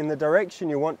feet in the direction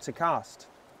you want to cast.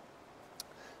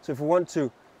 So if we want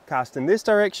to cast in this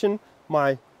direction,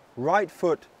 my right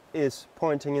foot is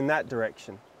pointing in that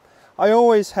direction. I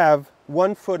always have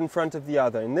one foot in front of the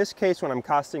other. In this case, when I'm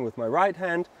casting with my right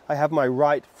hand, I have my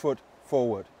right foot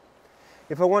forward.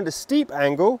 If I want a steep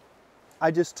angle,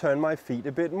 I just turn my feet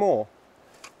a bit more.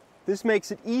 This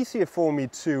makes it easier for me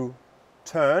to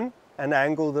turn and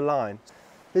angle the line.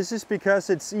 This is because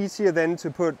it's easier then to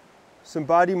put some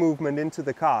body movement into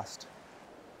the cast.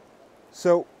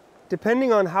 So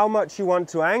depending on how much you want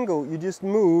to angle, you just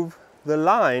move the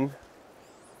line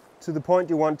to the point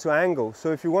you want to angle.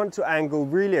 So if you want to angle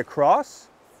really across,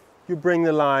 you bring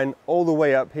the line all the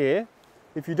way up here.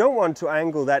 If you don't want to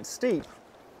angle that steep,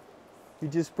 you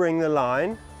just bring the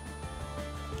line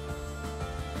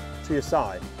to your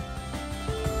side.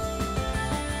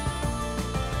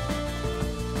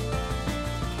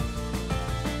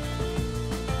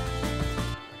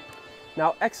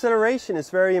 Now, acceleration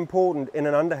is very important in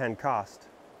an underhand cast,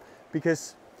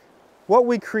 because what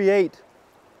we create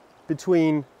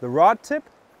between the rod tip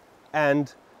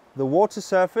and the water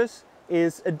surface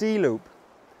is a D loop.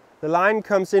 The line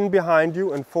comes in behind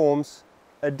you and forms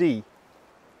a D.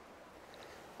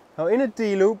 Now, in a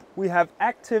D loop we have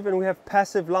active and we have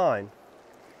passive line.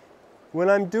 When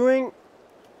I'm doing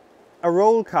a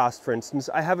roll cast, for instance,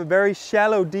 I have a very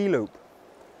shallow D loop,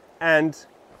 and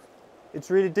it's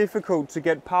really difficult to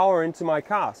get power into my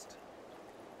cast.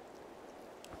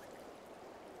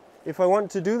 If I want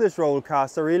to do this roll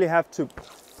cast, I really have to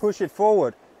push it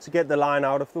forward to get the line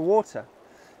out of the water.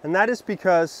 And that is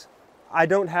because I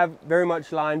don't have very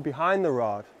much line behind the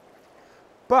rod.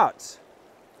 But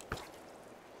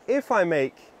if I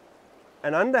make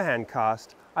an underhand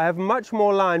cast, I have much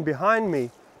more line behind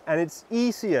me, and it's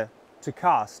easier to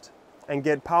cast and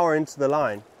get power into the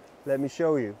line. Let me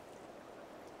show you.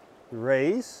 You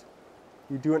raise,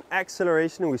 you do an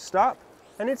acceleration and we stop,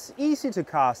 and it's easy to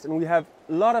cast, and we have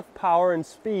a lot of power and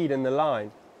speed in the line.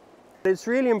 It's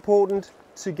really important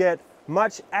to get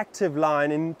much active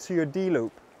line into your D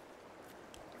loop.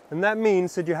 And that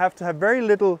means that you have to have very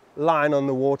little line on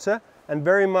the water and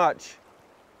very much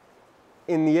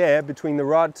in the air between the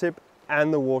rod tip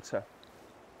and the water.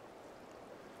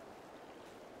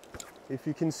 If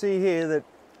you can see here that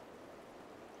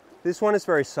this one is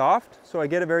very soft, so I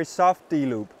get a very soft D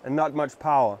loop and not much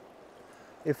power.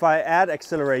 If I add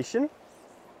acceleration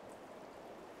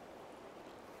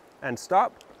and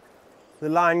stop, the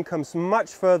line comes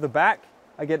much further back.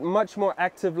 I get much more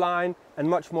active line and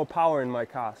much more power in my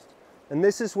cast. And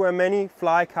this is where many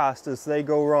fly casters, they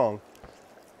go wrong.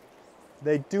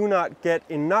 They do not get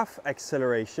enough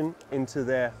acceleration into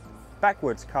their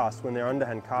backwards cast when they're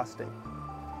underhand casting.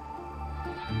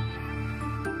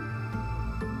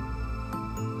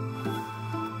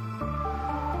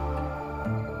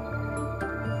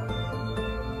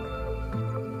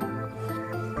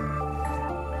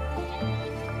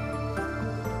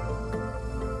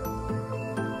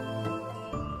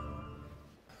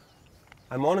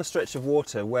 I'm on a stretch of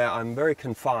water where I'm very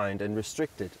confined and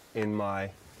restricted in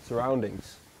my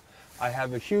surroundings. I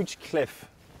have a huge cliff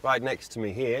right next to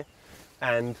me here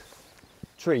and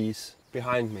trees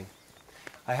behind me.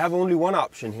 I have only one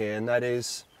option here, and that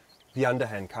is the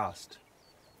underhand cast.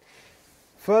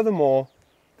 Furthermore,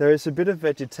 there is a bit of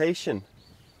vegetation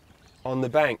on the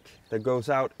bank that goes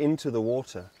out into the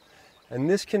water, and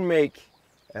this can make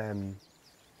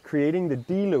creating the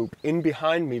D loop in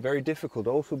behind me very difficult,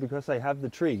 also because I have the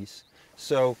trees.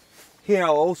 So here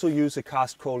I'll also use a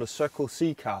cast called a circle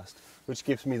C cast, which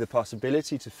gives me the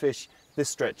possibility to fish this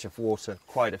stretch of water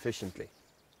quite efficiently.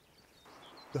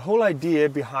 The whole idea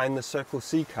behind the circle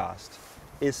C cast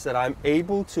is that I'm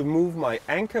able to move my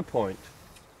anchor point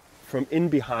from in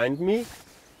behind me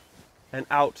and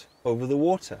out over the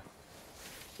water.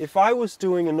 If I was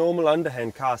doing a normal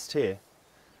underhand cast here,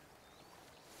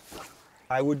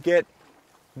 I would get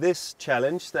this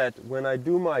challenge that when I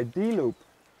do my D loop,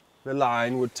 the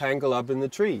line would tangle up in the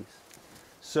trees.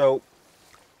 So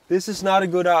this is not a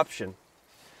good option.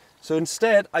 So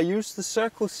instead I use the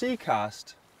circle C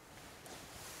cast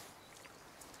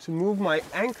to move my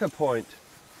anchor point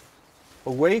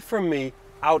away from me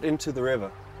out into the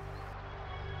river.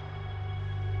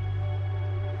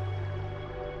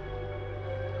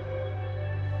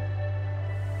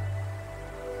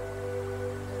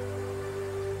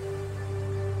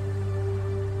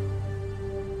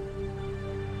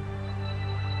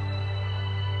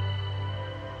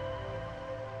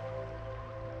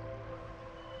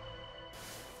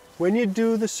 When you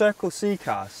do the circle C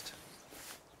cast,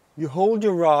 you hold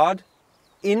your rod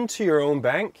into your own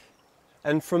bank,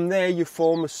 and from there you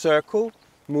form a circle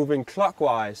moving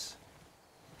clockwise.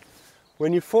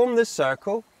 When you form this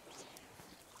circle,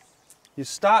 you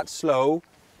start slow,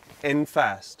 end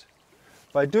fast.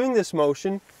 By doing this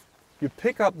motion, you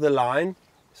pick up the line,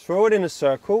 throw it in a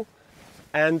circle,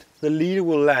 and the leader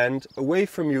will land away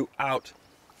from you out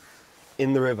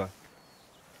in the river.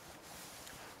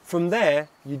 From there,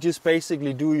 you just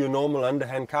basically do your normal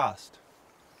underhand cast.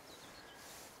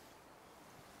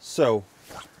 So,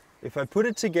 if I put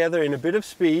it together in a bit of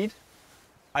speed,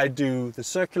 I do the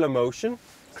circular motion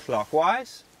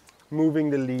clockwise, moving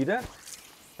the leader,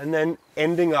 and then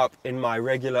ending up in my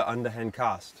regular underhand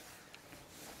cast.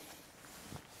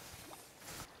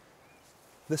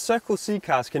 The circle sea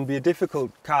cast can be a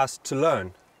difficult cast to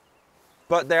learn,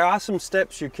 but there are some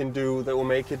steps you can do that will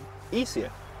make it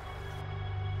easier.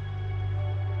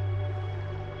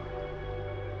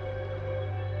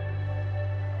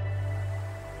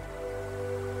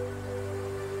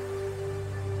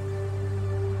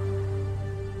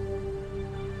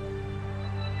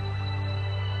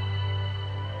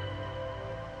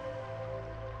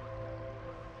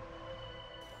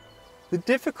 The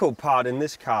difficult part in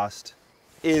this cast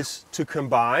is to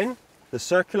combine the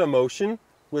circular motion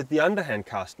with the underhand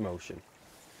cast motion.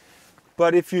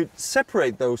 But if you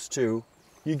separate those two,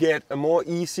 you get a more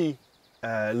easy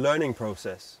learning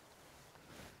process.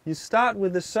 You start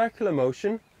with the circular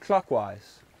motion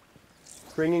clockwise,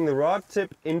 bringing the rod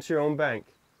tip into your own bank.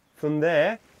 From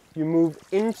there, you move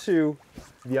into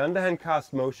the underhand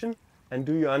cast motion and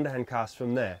do your underhand cast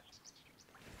from there.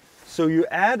 So you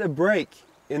add a break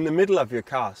in the middle of your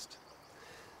cast.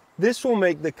 This will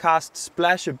make the cast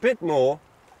splash a bit more,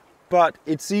 but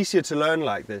it's easier to learn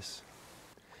like this.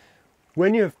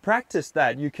 When you have practiced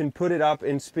that, you can put it up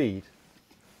in speed.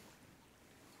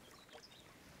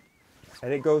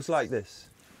 And it goes like this.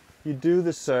 You do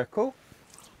the circle.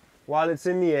 While it's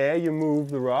in the air, you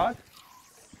move the rod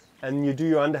and you do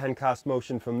your underhand cast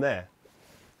motion from there.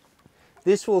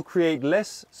 This will create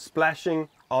less splashing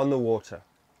on the water.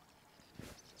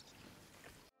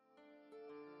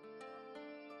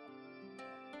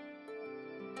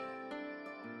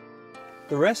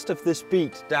 The rest of this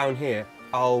beat down here,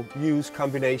 I'll use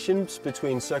combinations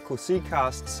between circle sea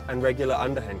casts and regular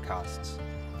underhand casts.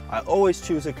 I always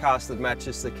choose a cast that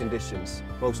matches the conditions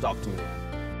most optimally.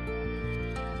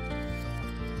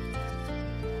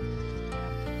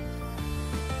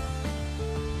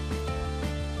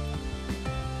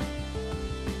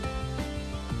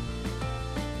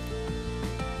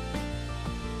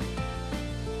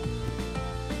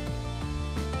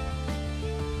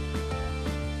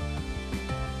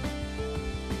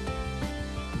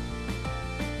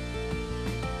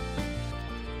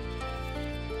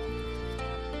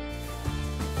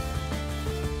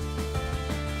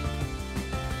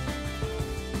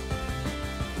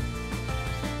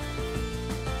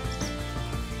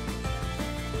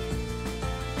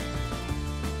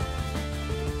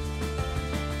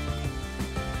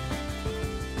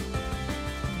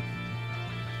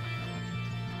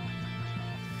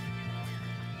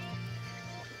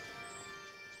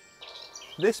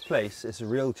 This place is a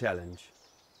real challenge.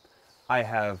 I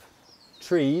have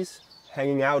trees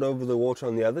hanging out over the water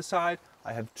on the other side.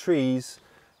 I have trees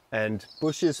and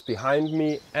bushes behind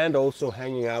me and also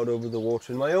hanging out over the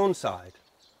water on my own side.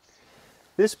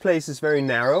 This place is very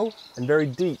narrow and very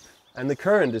deep, and the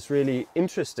current is really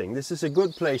interesting. This is a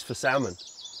good place for salmon.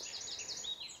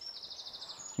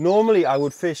 Normally I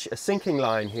would fish a sinking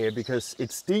line here because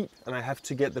it's deep and I have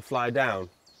to get the fly down.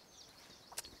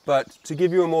 But to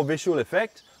give you a more visual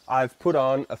effect, I've put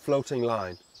on a floating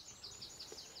line.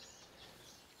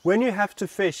 When you have to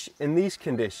fish in these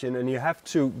conditions and you have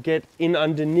to get in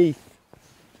underneath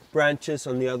branches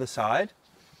on the other side,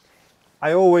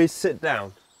 I always sit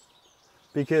down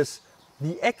because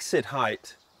the exit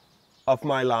height of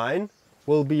my line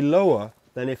will be lower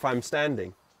than if I'm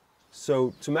standing.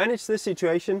 So to manage this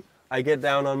situation, I get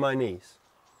down on my knees.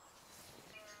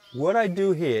 What I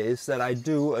do here is that I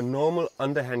do a normal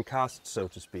underhand cast, so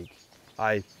to speak.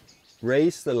 I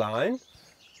raise the line,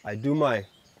 I do my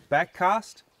back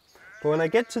cast, but when I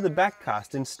get to the back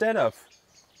cast, instead of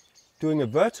doing a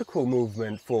vertical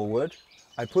movement forward,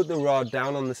 I put the rod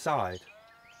down on the side.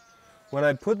 When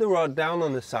I put the rod down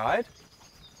on the side,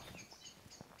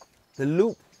 the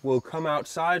loop will come out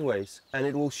sideways and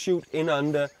it will shoot in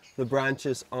under the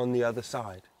branches on the other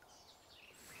side.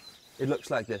 It looks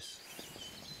like this.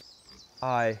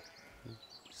 I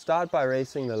start by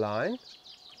raising the line,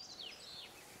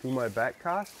 do my back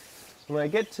cast. When I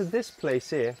get to this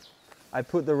place here, I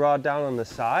put the rod down on the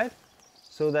side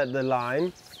so that the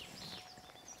line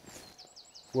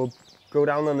will go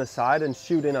down on the side and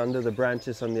shoot in under the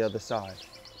branches on the other side.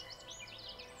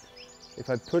 If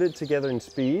I put it together in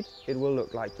speed, it will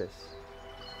look like this.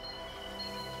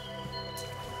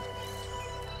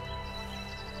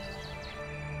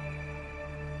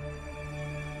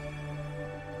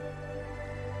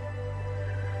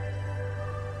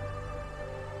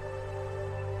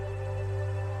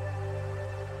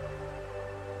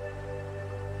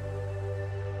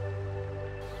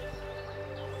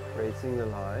 Tracing the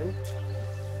line,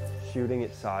 shooting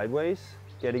it sideways,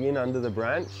 getting in under the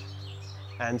branch,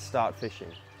 and start fishing.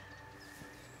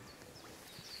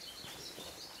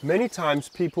 Many times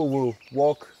people will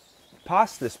walk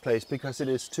past this place because it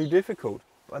is too difficult,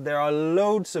 but there are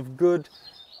loads of good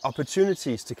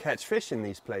opportunities to catch fish in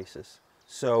these places.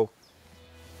 So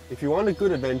if you want a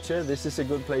good adventure, this is a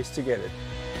good place to get it.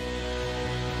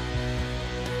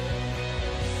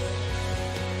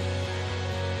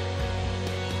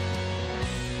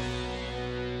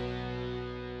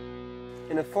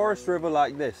 In a forest river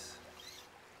like this,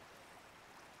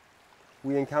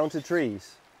 we encounter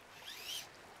trees.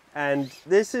 And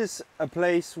this is a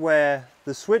place where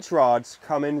the switch rods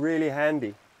come in really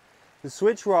handy. The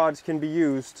switch rods can be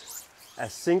used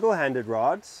as single-handed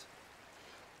rods,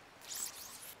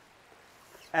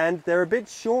 and they're a bit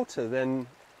shorter than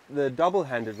the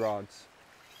double-handed rods.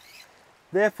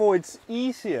 Therefore, it's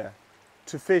easier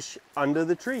to fish under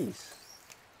the trees.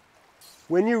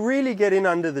 When you really get in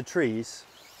under the trees,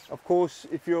 of course,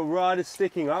 if your rod is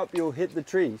sticking up, you'll hit the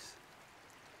trees.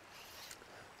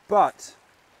 But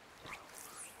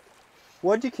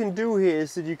what you can do here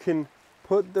is that you can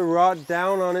put the rod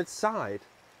down on its side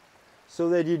so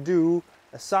that you do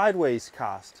a sideways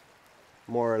cast,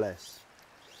 more or less.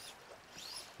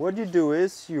 What you do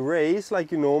is you raise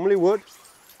like you normally would,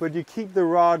 but you keep the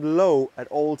rod low at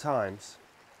all times.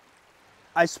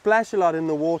 I splash a lot in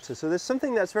the water, so there's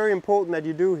something that's very important that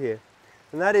you do here.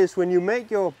 And that is when you make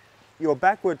your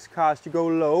backwards cast, you go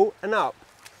low and up,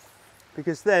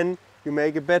 because then you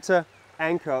make a better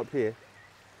anchor up here.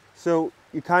 So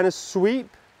you kind of sweep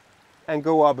and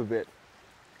go up a bit.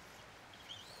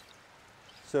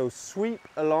 So sweep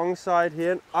alongside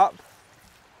here and up,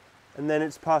 and then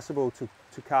it's possible to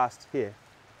cast here.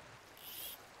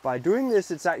 By doing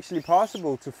this, it's actually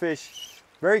possible to fish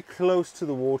very close to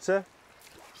the water,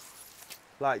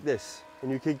 like this.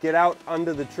 And you could get out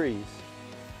under the trees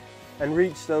and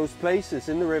reach those places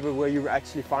in the river where you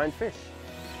actually find fish.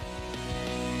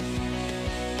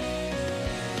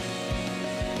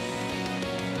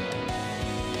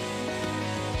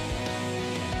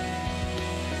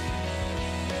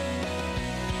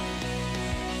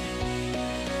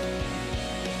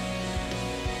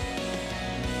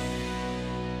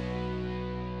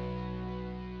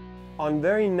 On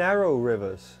very narrow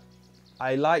rivers,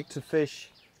 I like to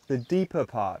fish the deeper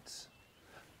parts.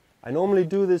 I normally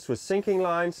do this with sinking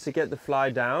lines to get the fly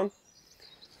down,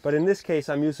 but in this case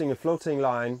I'm using a floating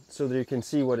line so that you can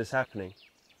see what is happening.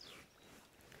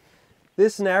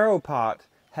 This narrow part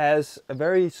has a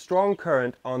very strong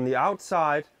current on the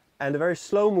outside and a very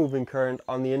slow moving current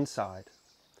on the inside.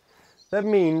 That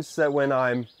means that when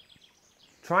I'm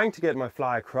trying to get my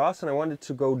fly across and I want it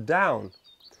to go down,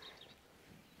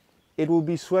 it will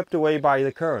be swept away by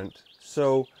the current.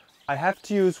 So I have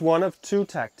to use one of two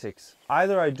tactics.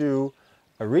 Either I do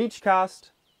a reach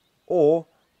cast, or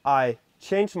I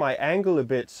change my angle a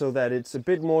bit so that it's a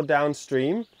bit more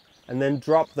downstream and then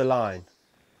drop the line.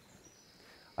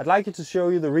 I'd like to show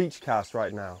you the reach cast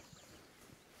right now.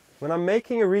 When I'm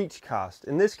making a reach cast,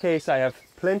 in this case I have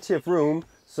plenty of room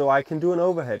so I can do an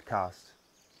overhead cast.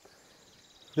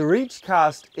 The reach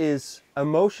cast is a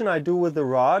motion I do with the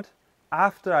rod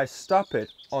after I stop it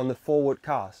on the forward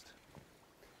cast.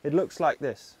 It looks like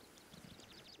this.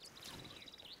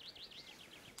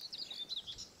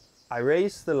 I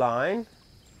raise the line,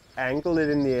 angle it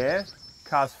in the air,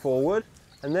 cast forward,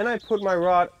 and then I put my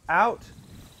rod out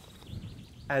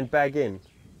and back in.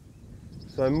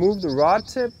 So I move the rod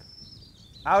tip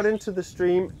out into the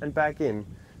stream and back in.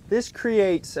 This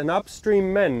creates an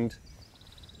upstream mend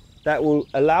that will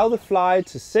allow the fly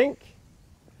to sink,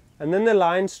 and then the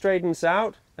line straightens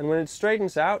out, and when it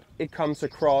straightens out, it comes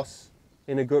across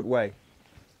in a good way.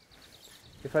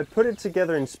 If I put it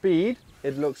together in speed,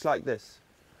 it looks like this.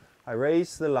 I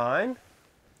raise the line,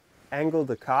 angle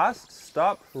the cast,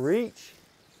 stop, reach,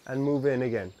 and move in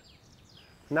again.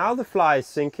 Now the fly is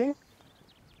sinking,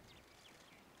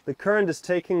 the current is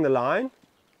taking the line,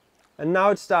 and now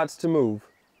it starts to move,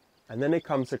 and then it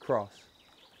comes across.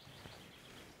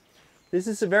 This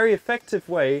is a very effective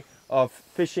way of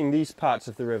fishing these parts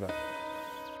of the river.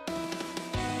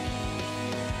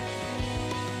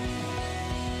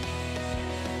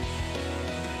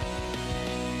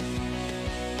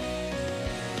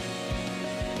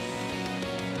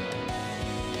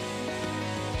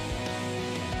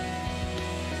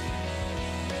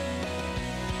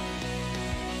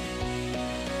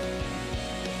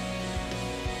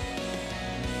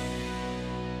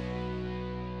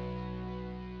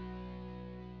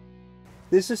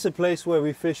 This is a place where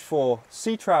we fish for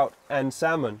sea trout and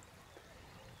salmon.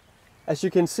 As you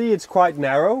can see, it's quite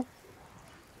narrow,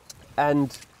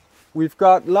 and we've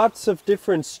got lots of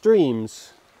different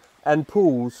streams and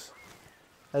pools,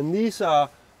 and these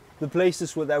are the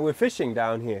places that we're fishing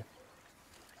down here.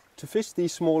 To fish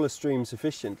these smaller streams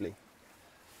efficiently,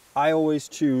 I always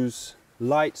choose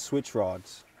light switch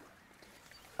rods.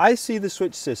 I see the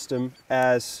switch system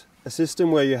as a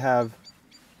system where you have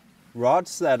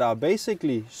rods that are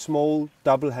basically small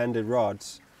double-handed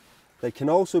rods that can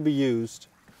also be used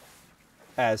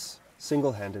as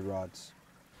single-handed rods.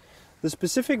 The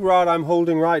specific rod I'm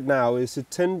holding right now is a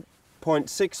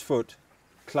 10.6 foot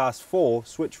class 4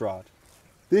 switch rod.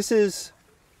 This is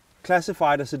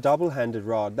classified as a double-handed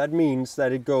rod. That means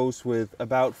that it goes with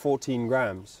about 14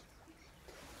 grams.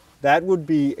 That would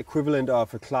be equivalent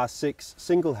of a class 6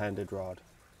 single-handed rod.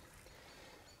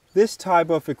 This type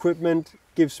of equipment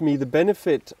gives me the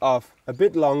benefit of a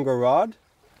bit longer rod,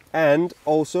 and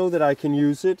also that I can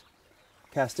use it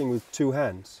casting with two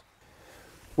hands.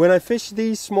 When I fish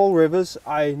these small rivers,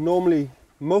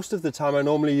 most of the time I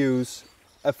normally use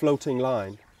a floating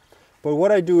line. But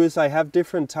what I do is I have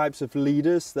different types of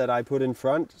leaders that I put in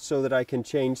front so that I can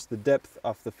change the depth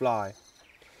of the fly.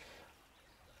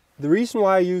 The reason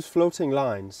why I use floating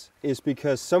lines is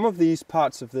because some of these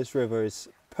parts of this river is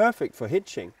perfect for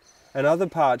hitching, and other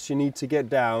parts you need to get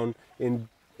down in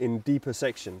deeper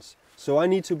sections. So I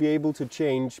need to be able to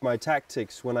change my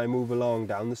tactics when I move along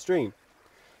down the stream.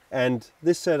 And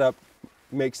this setup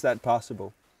makes that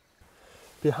possible.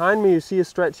 Behind me you see a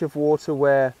stretch of water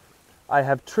where I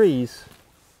have trees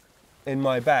in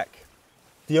my back.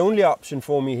 The only option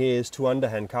for me here is to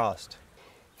underhand cast.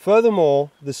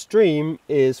 Furthermore, the stream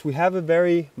we have a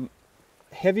very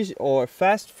heavy or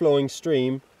fast flowing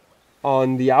stream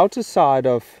on the outer side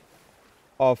of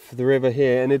the river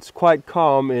here, and it's quite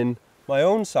calm in my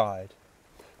own side.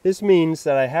 This means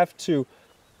that I have to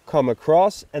come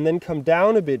across and then come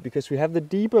down a bit because we have the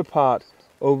deeper part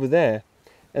over there,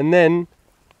 and then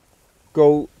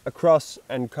go across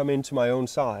and come into my own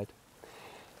side.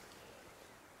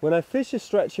 When I fish a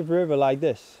stretch of river like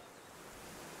this,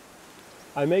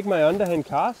 I make my underhand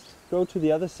cast, go to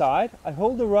the other side, I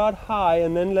hold the rod high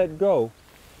and then let go.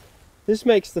 This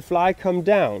makes the fly come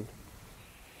down.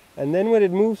 And then when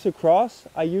it moves across,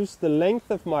 I use the length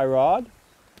of my rod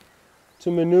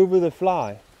to maneuver the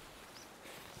fly.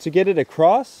 To get it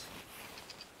across,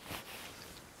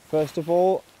 first of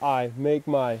all, I make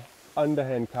my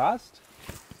underhand cast.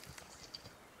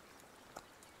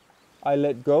 I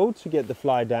let go to get the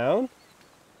fly down.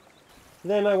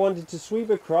 Then I want it to sweep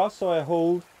across, so I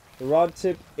hold the rod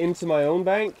tip into my own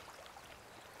bank.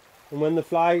 And when the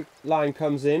fly line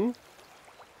comes in,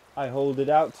 I hold it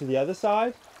out to the other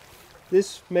side.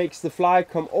 This makes the fly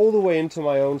come all the way into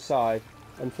my own side,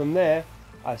 and from there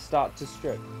I start to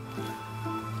strip.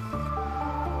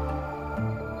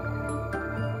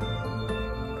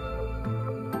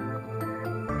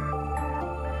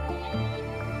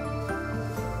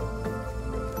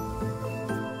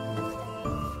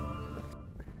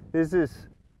 This is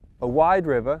a wide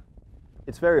river.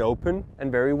 It's very open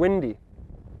and very windy.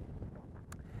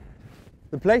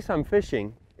 The place I'm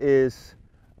fishing is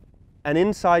an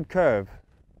inside curve,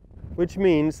 which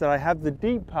means that I have the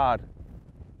deep part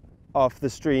of the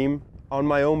stream on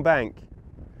my own bank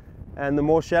and the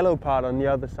more shallow part on the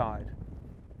other side.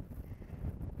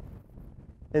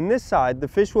 In this side, the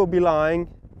fish will be lying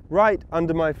right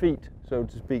under my feet, so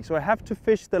to speak. So I have to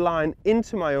fish the line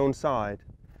into my own side.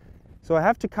 So I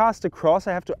have to cast across,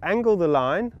 I have to angle the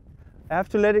line, I have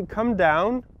to let it come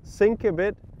down, sink a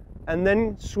bit, and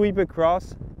then sweep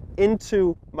across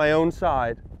into my own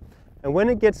side. And when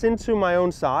it gets into my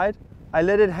own side, I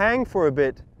let it hang for a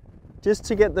bit just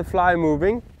to get the fly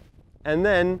moving, and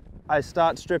then I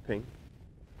start stripping.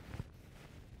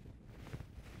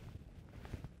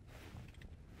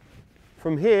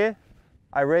 From here,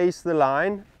 I raise the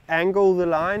line, angle the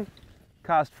line,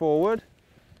 cast forward,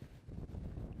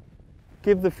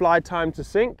 give the fly time to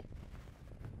sink,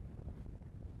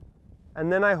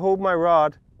 and then I hold my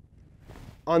rod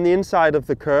on the inside of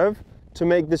the curve to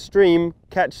make the stream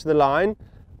catch the line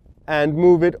and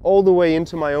move it all the way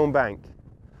into my own bank.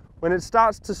 When it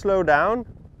starts to slow down,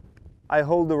 I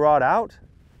hold the rod out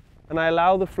and I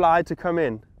allow the fly to come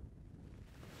in.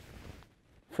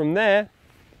 From there,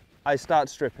 I start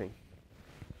stripping.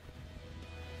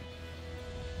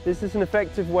 This is an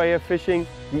effective way of fishing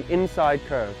the inside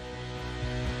curve.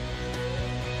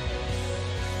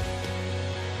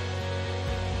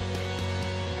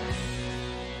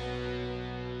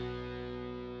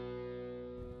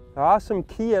 There are some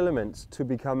key elements to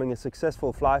becoming a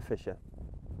successful fly fisher.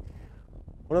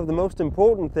 One of the most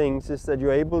important things is that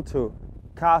you're able to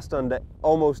cast under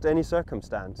almost any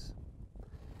circumstance.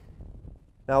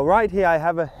 Now right here I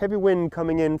have a heavy wind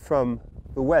coming in from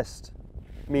the west,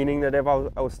 meaning that if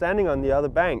I was standing on the other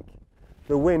bank,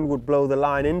 the wind would blow the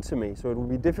line into me, so it would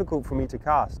be difficult for me to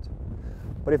cast.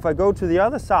 But if I go to the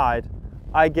other side,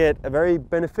 I get a very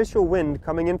beneficial wind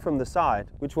coming in from the side,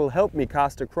 which will help me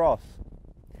cast across.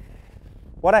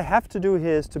 What I have to do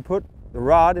here is to put the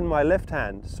rod in my left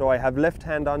hand, so I have left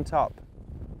hand on top.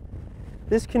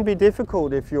 This can be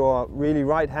difficult if you're really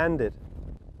right-handed,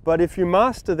 but if you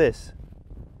master this,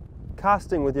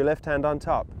 casting with your left hand on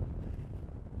top,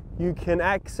 you can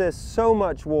access so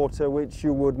much water which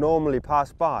you would normally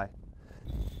pass by.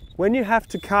 When you have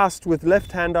to cast with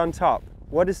left hand on top,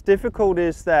 what is difficult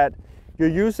is that you're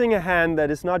using a hand that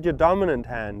is not your dominant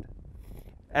hand.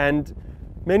 And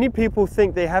many people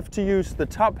think they have to use the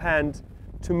top hand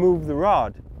to move the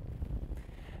rod.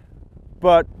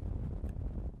 But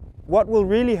what will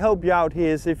really help you out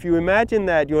here is if you imagine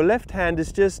that your left hand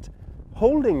is just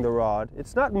holding the rod.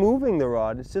 It's not moving the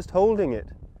rod, it's just holding it.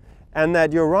 And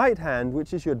that your right hand,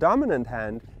 which is your dominant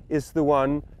hand, is the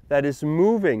one that is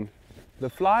moving the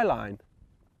fly line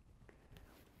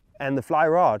and the fly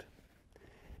rod.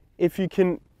 If you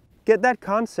can get that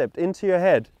concept into your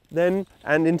head then,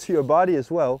 and into your body as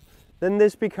well, then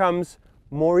this becomes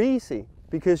more easy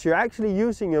because you're actually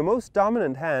using your most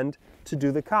dominant hand to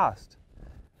do the cast.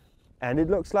 And it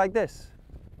looks like this.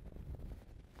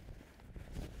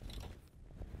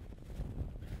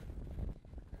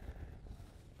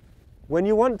 When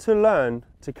you want to learn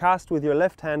to cast with your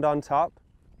left hand on top,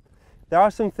 there are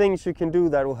some things you can do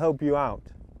that will help you out.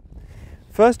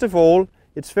 First of all,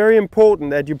 it's very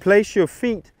important that you place your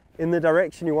feet in the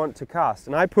direction you want to cast.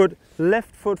 And I put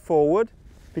left foot forward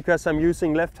because I'm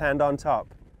using left hand on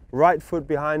top, right foot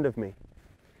behind of me.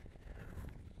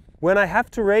 When I have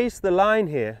to raise the line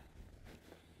here,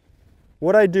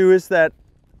 what I do is that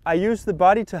I use the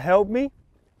body to help me,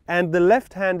 and the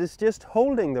left hand is just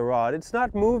holding the rod, it's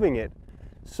not moving it.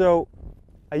 So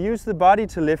I use the body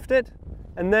to lift it,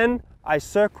 and then I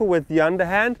circle with the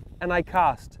underhand and I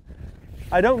cast.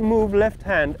 I don't move left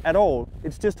hand at all,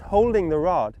 it's just holding the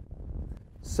rod.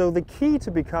 So the key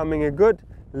to becoming a good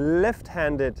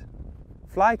left-handed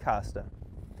fly caster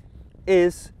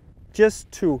is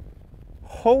just to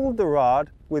hold the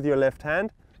rod with your left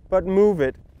hand, but move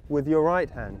it with your right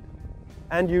hand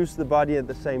and use the body at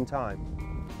the same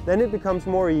time. Then it becomes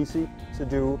more easy to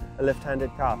do a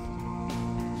left-handed cast.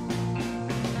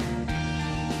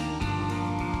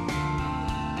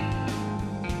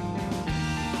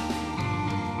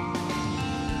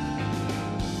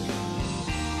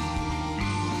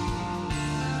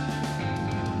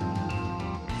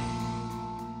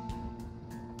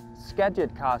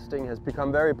 Skagit casting has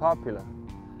become very popular,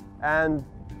 and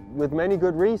with many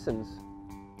good reasons.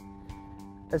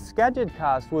 A Skagit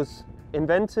cast was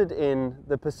invented in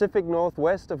the Pacific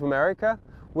Northwest of America,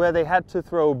 where they had to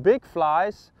throw big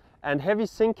flies and heavy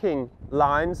sinking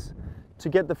lines to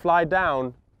get the fly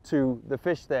down to the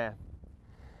fish there.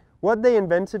 What they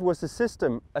invented was a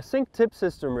system, a sink tip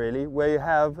system really, where you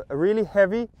have a really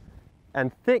heavy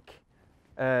and thick,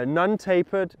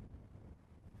 non-tapered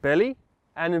belly,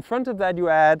 and in front of that you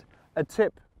add a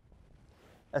tip,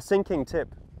 a sinking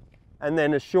tip, and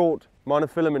then a short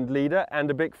monofilament leader and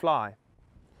a big fly.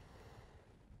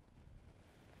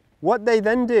 What they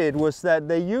then did was that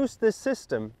they used this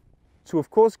system to, of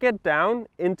course, get down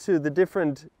into the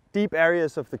different deep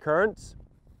areas of the currents,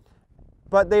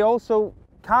 but they also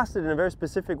cast it in a very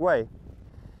specific way.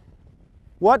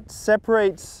 What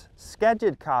separates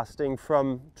Skagit casting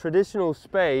from traditional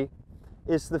spey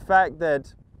is the fact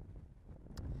that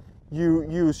you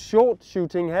use short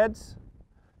shooting heads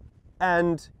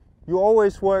and you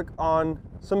always work on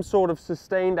some sort of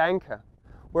sustained anchor,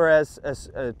 whereas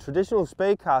a traditional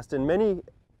spey cast in many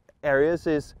areas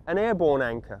is an airborne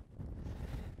anchor.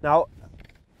 Now,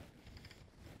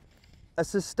 a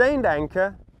sustained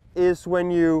anchor is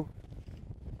when you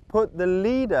put the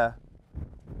leader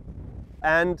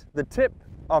and the tip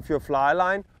of your fly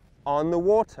line on the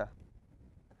water.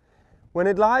 When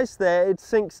it lies there, it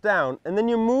sinks down, and then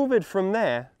you move it from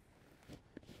there,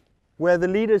 where the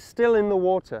leader is still in the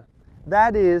water.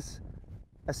 That is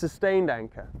a sustained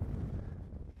anchor.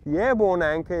 The airborne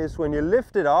anchor is when you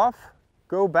lift it off,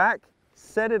 go back,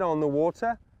 set it on the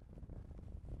water,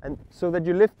 and so that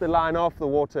you lift the line off the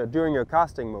water during your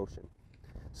casting motion.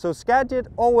 So Skagit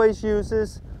always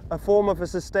uses a form of a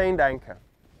sustained anchor.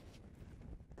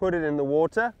 Put it in the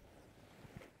water,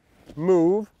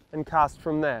 move, and cast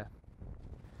from there.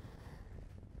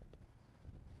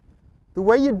 The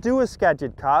way you do a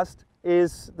Skagit cast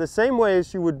is the same way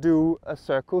as you would do a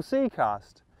Circle C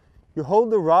cast. You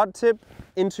hold the rod tip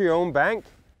into your own bank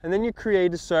And then you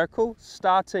create a circle,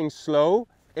 starting slow,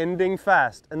 ending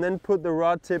fast, and then put the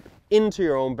rod tip into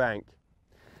your own bank.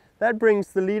 That brings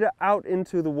the leader out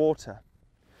into the water.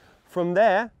 From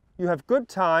there, you have good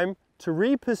time to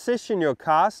reposition your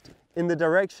cast in the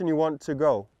direction you want to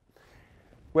go,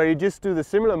 where you just do the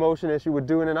similar motion as you would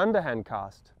do in an underhand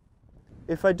cast.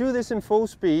 If I do this in full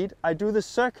speed, I do the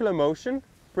circular motion,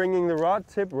 bringing the rod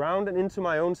tip round and into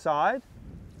my own side,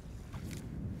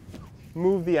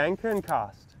 move the anchor and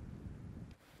cast.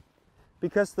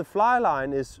 Because the fly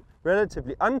line is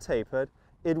relatively untapered,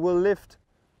 it will lift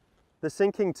the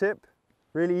sinking tip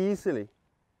really easily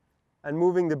and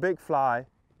moving the big fly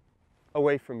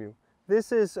away from you.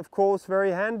 This is of course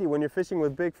very handy when you're fishing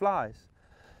with big flies.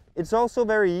 It's also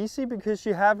very easy because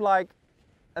you have like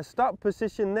a stop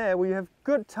position there where you have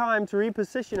good time to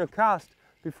reposition your cast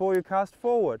before you cast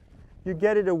forward. You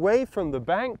get it away from the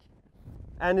bank,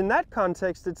 and in that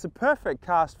context it's a perfect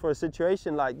cast for a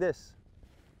situation like this.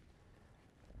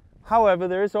 However,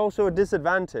 there is also a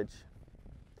disadvantage.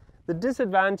 The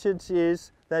disadvantage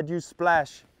is that you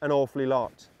splash an awfully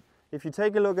lot. If you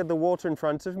take a look at the water in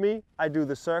front of me, I do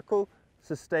the circle,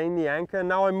 sustain the anchor, and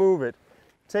now I move it.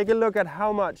 Take a look at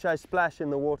how much I splash in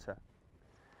the water.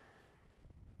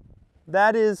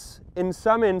 That is, in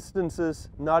some instances,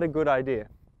 not a good idea.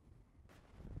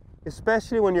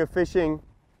 Especially when you're fishing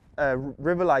a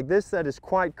river like this that is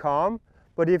quite calm,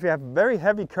 but if you have very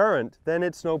heavy current, then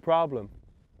it's no problem.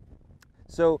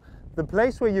 So the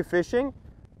place where you're fishing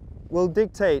will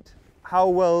dictate how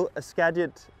well a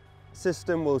Skagit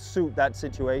system will suit that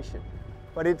situation.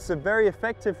 But it's a very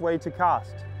effective way to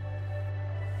cast.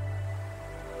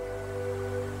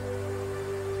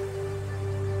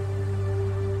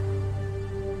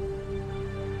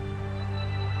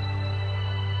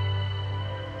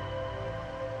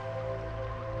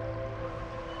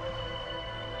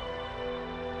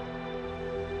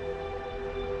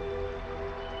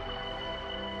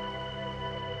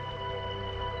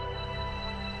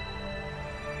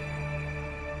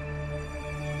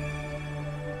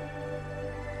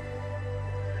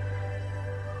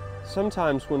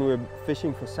 Sometimes when we're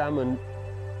fishing for salmon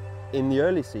in the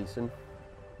early season,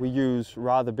 we use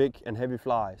rather big and heavy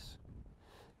flies.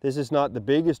 This is not the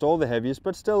biggest or the heaviest,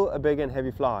 but still a big and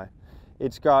heavy fly.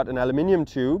 It's got an aluminium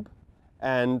tube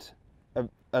and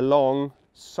a long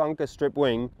sunker strip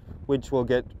wing, which will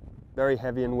get very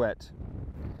heavy and wet.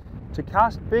 To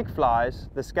cast big flies,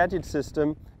 the Skagit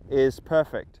system is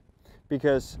perfect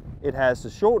because it has a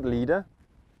short leader.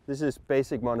 This is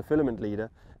basic monofilament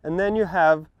leader. And then you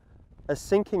have a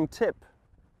sinking tip.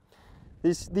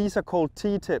 These are called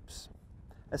T-tips.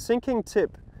 A sinking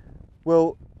tip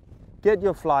will get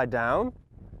your fly down,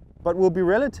 but will be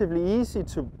relatively easy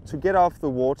to get off the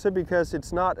water because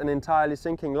it's not an entirely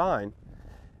sinking line.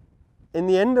 In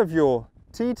the end of your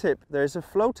T-tip there is a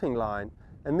floating line,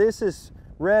 and this is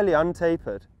rarely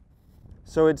untapered.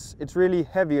 So it's really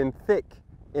heavy and thick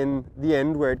in the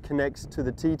end where it connects to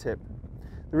the T-tip.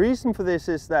 The reason for this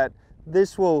is that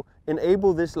this will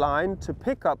enable this line to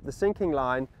pick up the sinking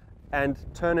line and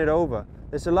turn it over.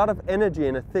 There's a lot of energy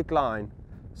in a thick line,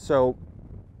 so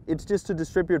it's just to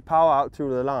distribute power out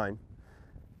through the line.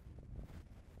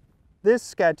 This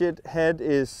Skagit head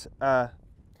is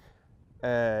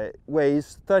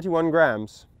weighs 31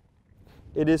 grams.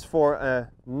 It is for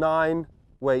a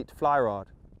 9-weight fly rod.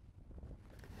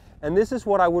 And this is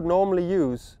what I would normally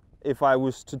use if I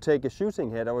was to take a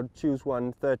shooting head. I would choose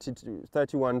one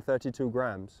 31, 32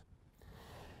 grams.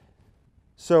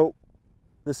 So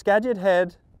the Skagit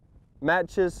head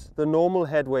matches the normal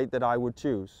head weight that I would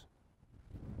choose.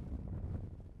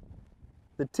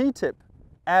 The T-tip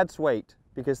adds weight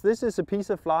because this is a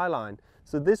piece of fly line,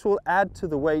 so this will add to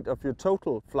the weight of your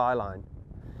total fly line.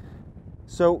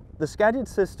 So the Skagit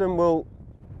system will,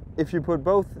 if you put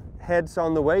both heads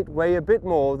on the weight, weigh a bit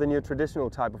more than your traditional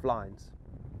type of lines.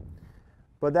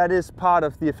 But that is part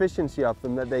of the efficiency of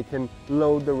them, that they can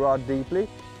load the rod deeply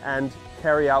and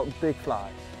carry out big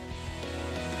flies.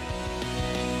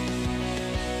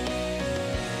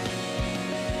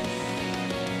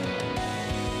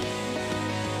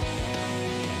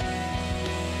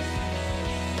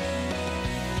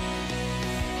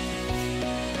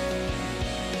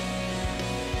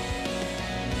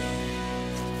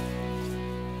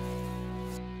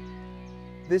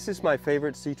 This is my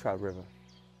favorite seatrout river.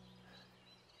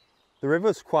 The river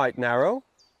is quite narrow,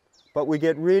 but we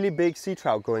get really big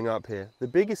seatrout going up here. The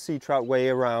biggest seatrout weigh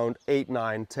around 8,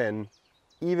 9, 10,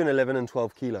 even 11 and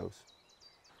 12 kilos.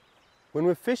 When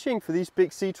we're fishing for these big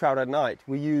seatrout at night,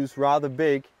 we use rather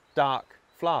big, dark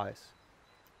flies.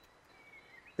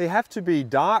 They have to be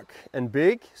dark and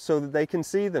big so that they can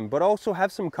see them, but also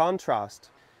have some contrast.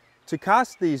 To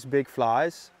cast these big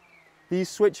flies, these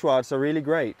switch rods are really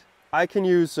great. I can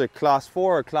use a class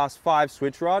 4 or class 5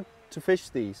 switch rod to fish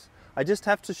these. I just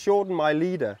have to shorten my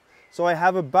leader, so I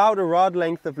have about a rod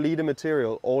length of leader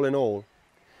material all in all.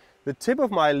 The tip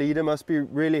of my leader must be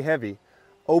really heavy,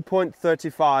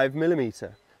 0.35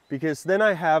 millimeter, because then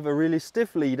I have a really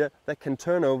stiff leader that can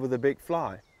turn over the big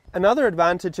fly. Another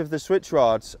advantage of the switch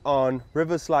rods on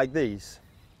rivers like these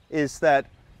is that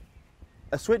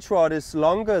a switch rod is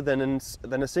longer than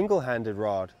a single-handed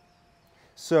rod.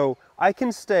 So I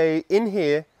can stay in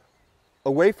here,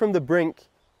 away from the brink,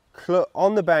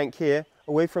 on the bank here,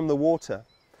 away from the water.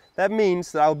 That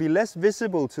means that I'll be less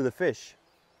visible to the fish.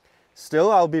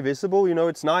 Still, I'll be visible, you know,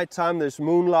 it's nighttime, there's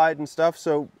moonlight and stuff,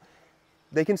 so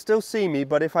they can still see me,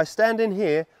 but if I stand in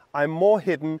here, I'm more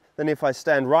hidden than if I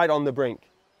stand right on the brink.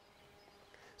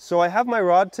 So I have my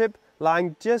rod tip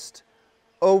lying just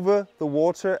over the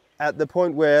water at the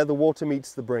point where the water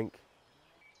meets the brink.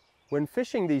 When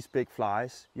fishing these big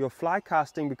flies, your fly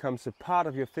casting becomes a part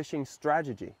of your fishing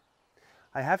strategy.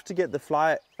 I have to get the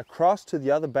fly across to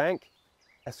the other bank,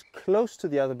 as close to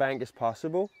the other bank as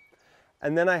possible,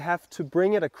 and then I have to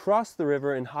bring it across the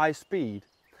river in high speed.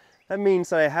 That means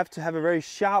that I have to have a very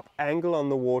sharp angle on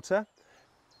the water.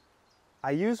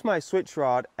 I use my switch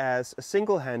rod as a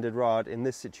single-handed rod in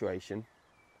this situation.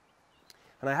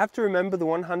 And I have to remember the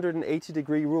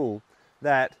 180-degree rule,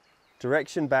 that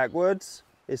direction backwards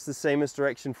is the same as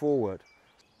direction forward.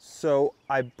 So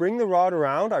I bring the rod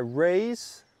around, I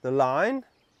raise the line,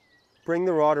 bring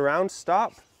the rod around,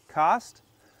 stop, cast,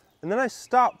 and then I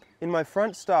stop in my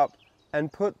front stop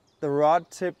and put the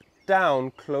rod tip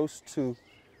down close to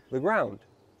the ground.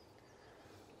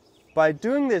 By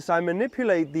doing this, I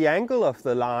manipulate the angle of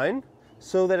the line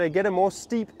so that I get a more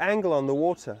steep angle on the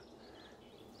water.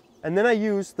 And then I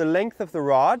use the length of the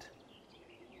rod.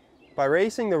 By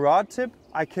raising the rod tip,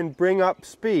 I can bring up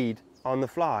speed on the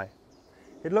fly.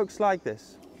 It looks like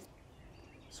this.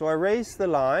 So I raise the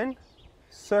line,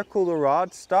 circle the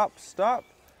rod, stop, stop,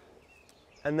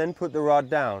 and then put the rod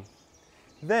down.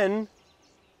 Then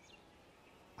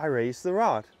I raise the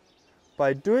rod.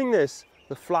 By doing this,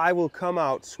 the fly will come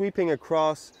out sweeping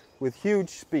across with huge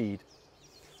speed.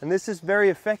 And this is very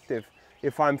effective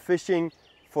if I'm fishing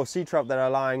for sea trout that are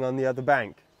lying on the other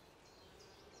bank.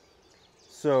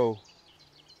 So,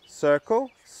 circle,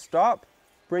 stop,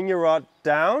 bring your rod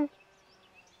down,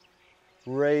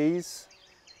 raise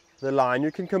the line.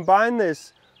 You can combine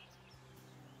this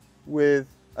with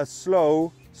a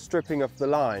slow stripping of the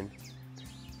line.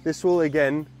 This will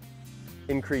again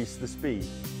increase the speed.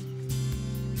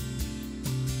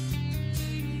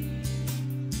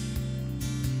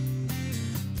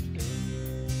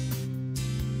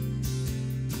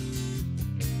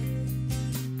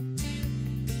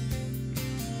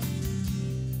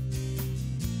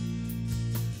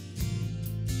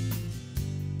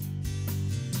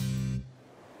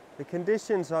 The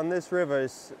conditions on this river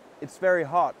it's very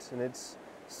hot, and it's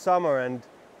summer, and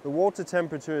the water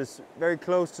temperature is very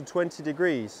close to 20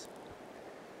 degrees.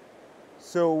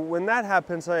 So when that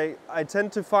happens, I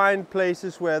tend to find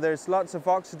places where there's lots of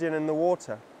oxygen in the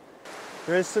water.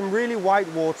 There is some really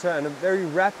white water and a very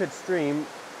rapid stream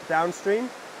downstream,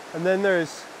 and then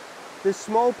there's this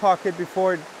small pocket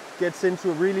before it gets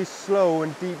into a really slow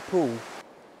and deep pool.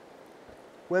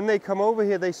 When they come over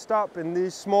here, they stop in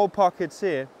these small pockets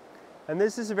here. And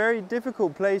this is a very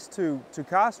difficult place to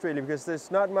cast really, because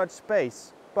there's not much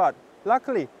space. But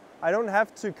luckily, I don't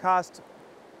have to cast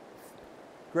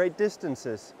great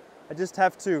distances. I just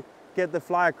have to get the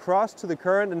fly across to the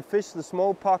current and fish the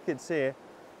small pockets here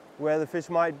where the fish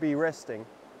might be resting.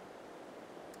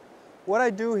 What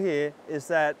I do here is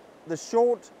that the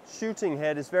short shooting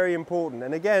head is very important.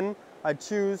 And again, I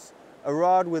choose a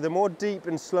rod with a more deep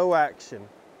and slow action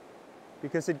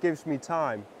because it gives me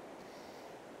time.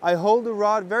 I hold the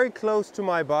rod very close to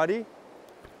my body,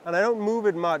 and I don't move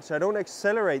it much. I don't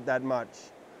accelerate that much.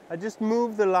 I just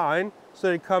move the line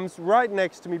so it comes right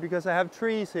next to me, because I have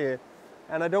trees here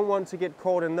and I don't want to get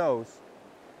caught in those.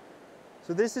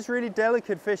 So this is really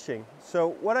delicate fishing.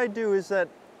 So what I do is that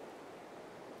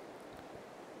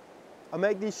I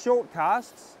make these short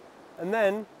casts, and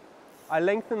then I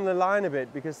lengthen the line a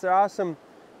bit, because there are some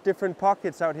different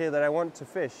pockets out here that I want to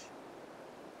fish.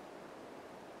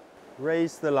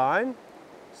 Raise the line,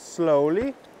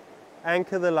 slowly,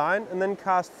 anchor the line, and then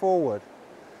cast forward.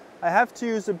 I have to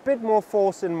use a bit more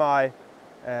force in my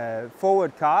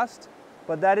forward cast,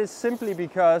 but that is simply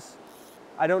because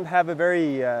I don't have a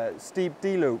very steep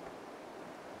D-loop.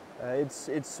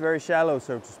 It's very shallow,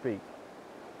 so to speak.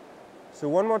 So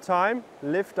one more time,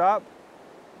 lift up,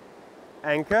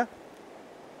 anchor,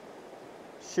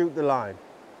 shoot the line.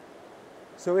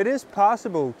 So it is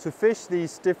possible to fish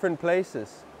these different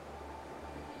places.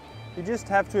 You just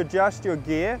have to adjust your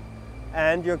gear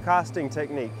and your casting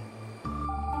technique.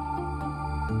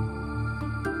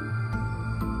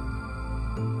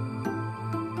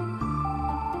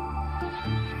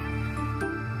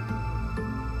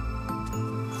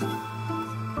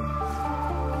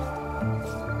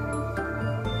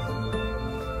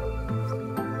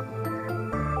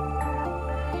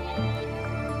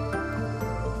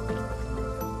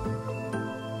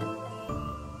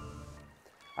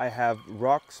 I have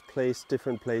rocks placed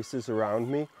different places around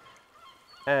me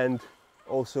and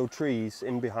also trees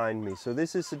in behind me. So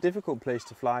this is a difficult place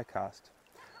to fly cast.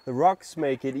 The rocks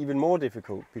make it even more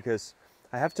difficult because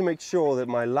I have to make sure that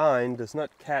my line does not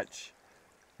catch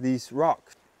these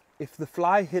rocks. If the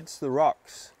fly hits the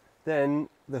rocks, then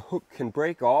the hook can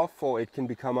break off or it can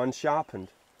become unsharpened.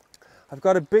 I've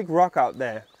got a big rock out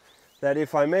there that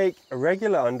if I make a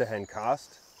regular underhand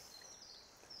cast,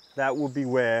 that would be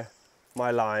where my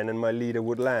line and my leader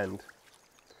would land.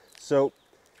 So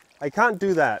I can't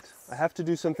do that. I have to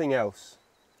do something else.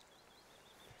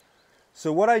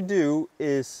 So what I do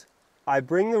is I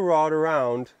bring the rod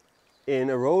around in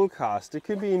a roll cast. It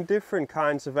could be in different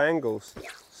kinds of angles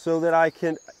so that I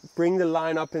can bring the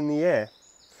line up in the air.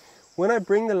 When I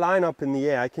bring the line up in the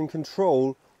air, I can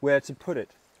control where to put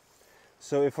it.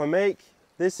 So if I make,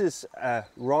 this is a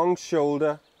wrong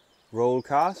shoulder roll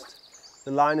cast, the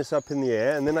line is up in the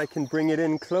air and then I can bring it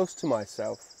in close to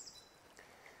myself.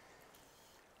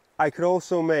 I could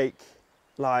also make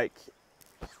like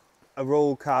a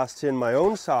roll cast in my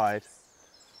own side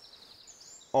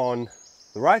on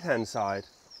the right hand side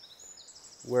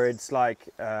where it's like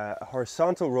a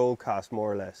horizontal roll cast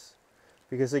more or less.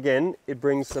 Because again, it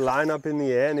brings the line up in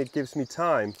the air and it gives me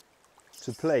time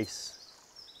to place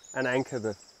and anchor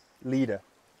the leader.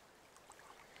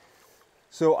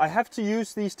 So I have to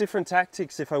use these different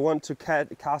tactics if I want to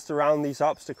cast around these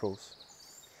obstacles.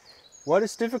 What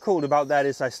is difficult about that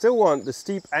is I still want the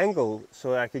steep angle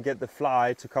so I could get the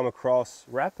fly to come across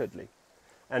rapidly.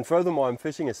 And furthermore, I'm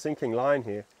fishing a sinking line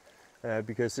here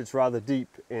because it's rather deep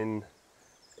in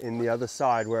the other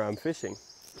side where I'm fishing.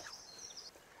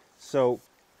 So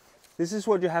this is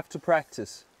what you have to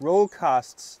practice. Roll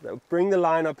casts that bring the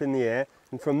line up in the air,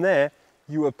 and from there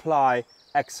you apply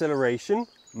acceleration.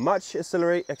 Much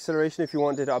acceleration if you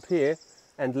want it up here,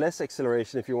 and less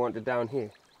acceleration if you want it down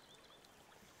here.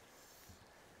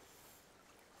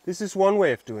 This is one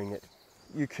way of doing it.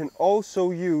 You can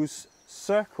also use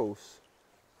circles.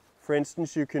 For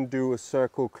instance, you can do a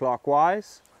circle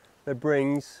clockwise that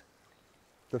brings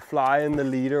the fly and the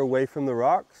leader away from the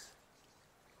rocks.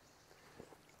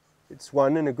 It's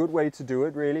one and a good way to do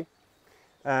it, really.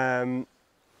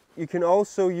 You can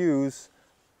also use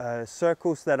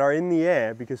circles that are in the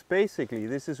air, because basically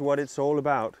this is what it's all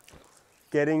about,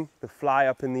 getting the fly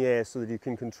up in the air so that you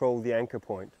can control the anchor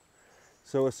point.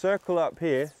 So a circle up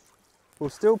here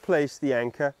will still place the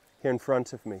anchor here in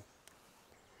front of me.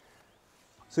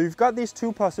 So you've got these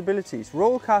two possibilities,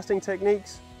 roll casting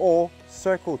techniques or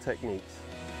circle techniques.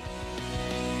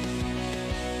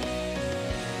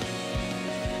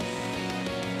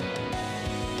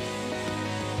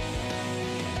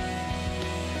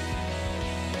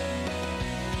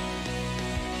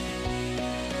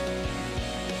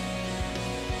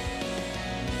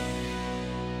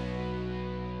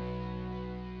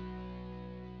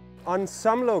 On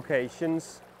some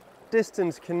locations,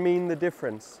 distance can mean the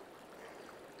difference.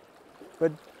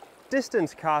 But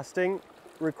distance casting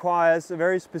requires a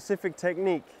very specific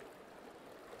technique.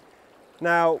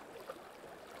 Now,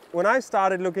 when I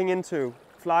started looking into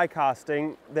fly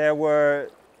casting, there were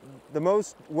the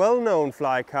most well-known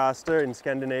fly caster in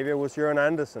Scandinavia was Jørgen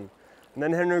Andersen. And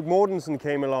then Henrik Mortensen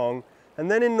came along. And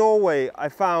then in Norway, I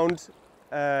found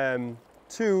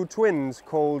two twins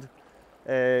called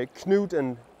Knut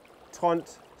and Trond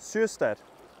Syrstad,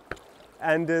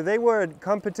 and they were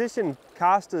competition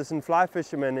casters and fly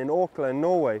fishermen in Orkla in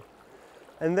Norway,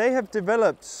 and they have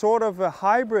developed sort of a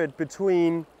hybrid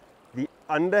between the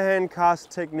underhand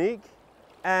cast technique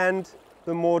and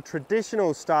the more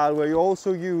traditional style where you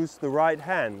also use the right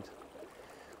hand.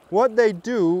 What they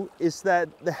do is that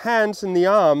the hands and the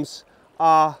arms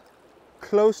are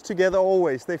close together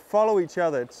always. They follow each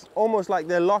other. It's almost like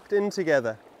they're locked in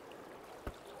together.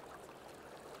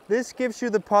 This gives you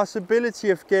the possibility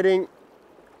of getting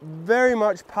very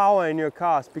much power in your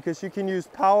cast, because you can use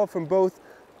power from both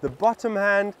the bottom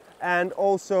hand and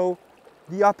also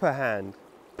the upper hand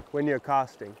when you're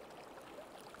casting.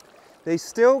 They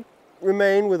still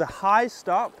remain with a high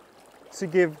stop to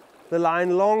give the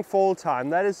line long fall time.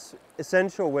 That is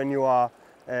essential when you are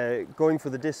going for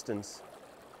the distance.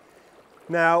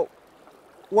 Now,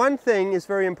 one thing is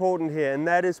very important here, and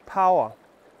that is power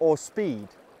or speed.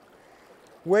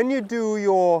 When you do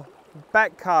your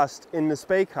back cast in the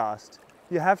spey cast,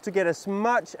 you have to get as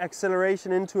much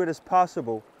acceleration into it as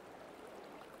possible.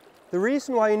 The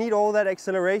reason why you need all that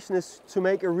acceleration is to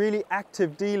make a really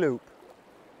active D-loop.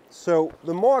 So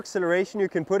the more acceleration you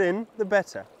can put in, the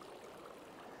better.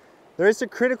 There is a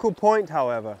critical point,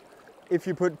 however. If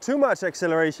you put too much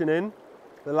acceleration in,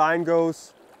 the line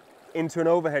goes into an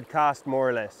overhead cast more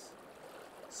or less.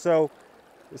 So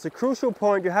it's a crucial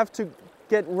point. You have to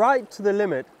get right to the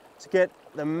limit to get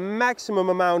the maximum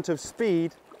amount of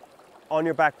speed on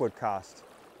your backward cast.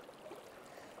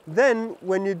 Then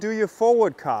when you do your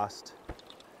forward cast,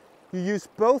 you use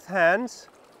both hands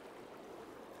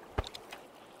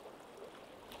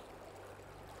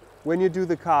when you do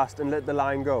the cast and let the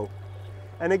line go.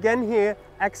 And again here,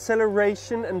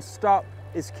 acceleration and stop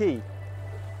is key.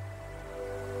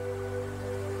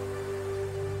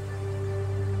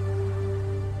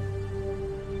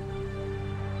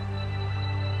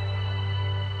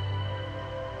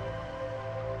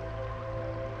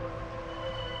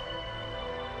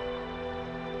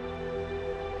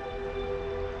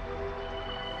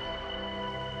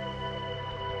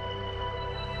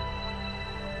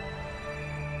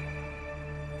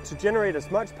 To generate as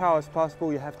much power as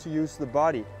possible, you have to use the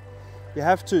body. You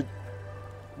have to,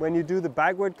 when you do the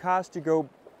backward cast, you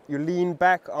lean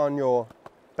back on your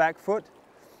back foot,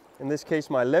 in this case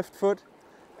my left foot,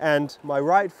 and my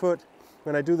right foot,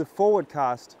 when I do the forward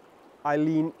cast, I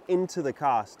lean into the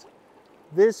cast.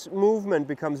 This movement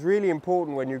becomes really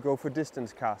important when you go for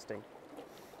distance casting.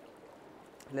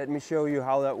 Let me show you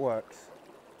how that works.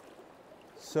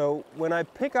 So when I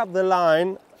pick up the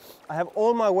line, I have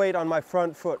all my weight on my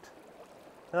front foot.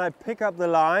 And I pick up the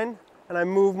line and I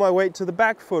move my weight to the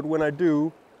back foot when I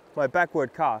do my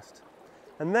backward cast.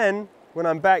 And then when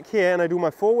I'm back here and I do my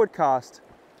forward cast,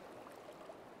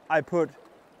 I put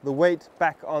the weight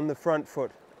back on the front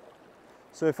foot.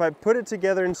 So if I put it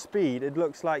together in speed, it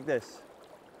looks like this.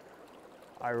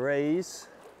 I raise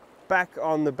back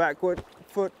on the backward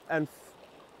foot and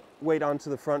weight onto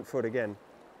the front foot again.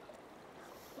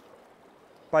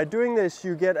 By doing this,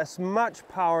 you get as much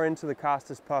power into the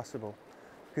cast as possible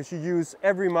because you use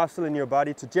every muscle in your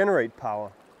body to generate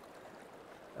power.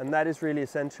 And that is really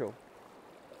essential.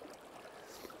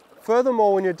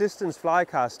 Furthermore, when you're distance fly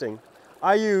casting,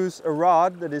 I use a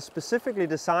rod that is specifically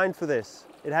designed for this.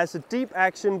 It has a deep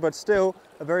action, but still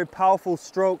a very powerful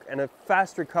stroke and a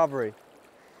fast recovery.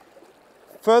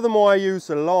 Furthermore, I use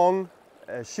a long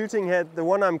shooting head. The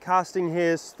one I'm casting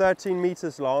here is 13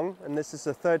 meters long, and this is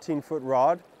a 13-foot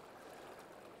rod.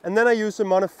 And then I use a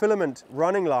monofilament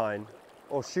running line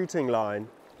or shooting line,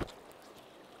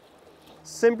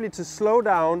 simply to slow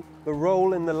down the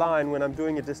roll in the line when I'm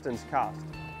doing a distance cast.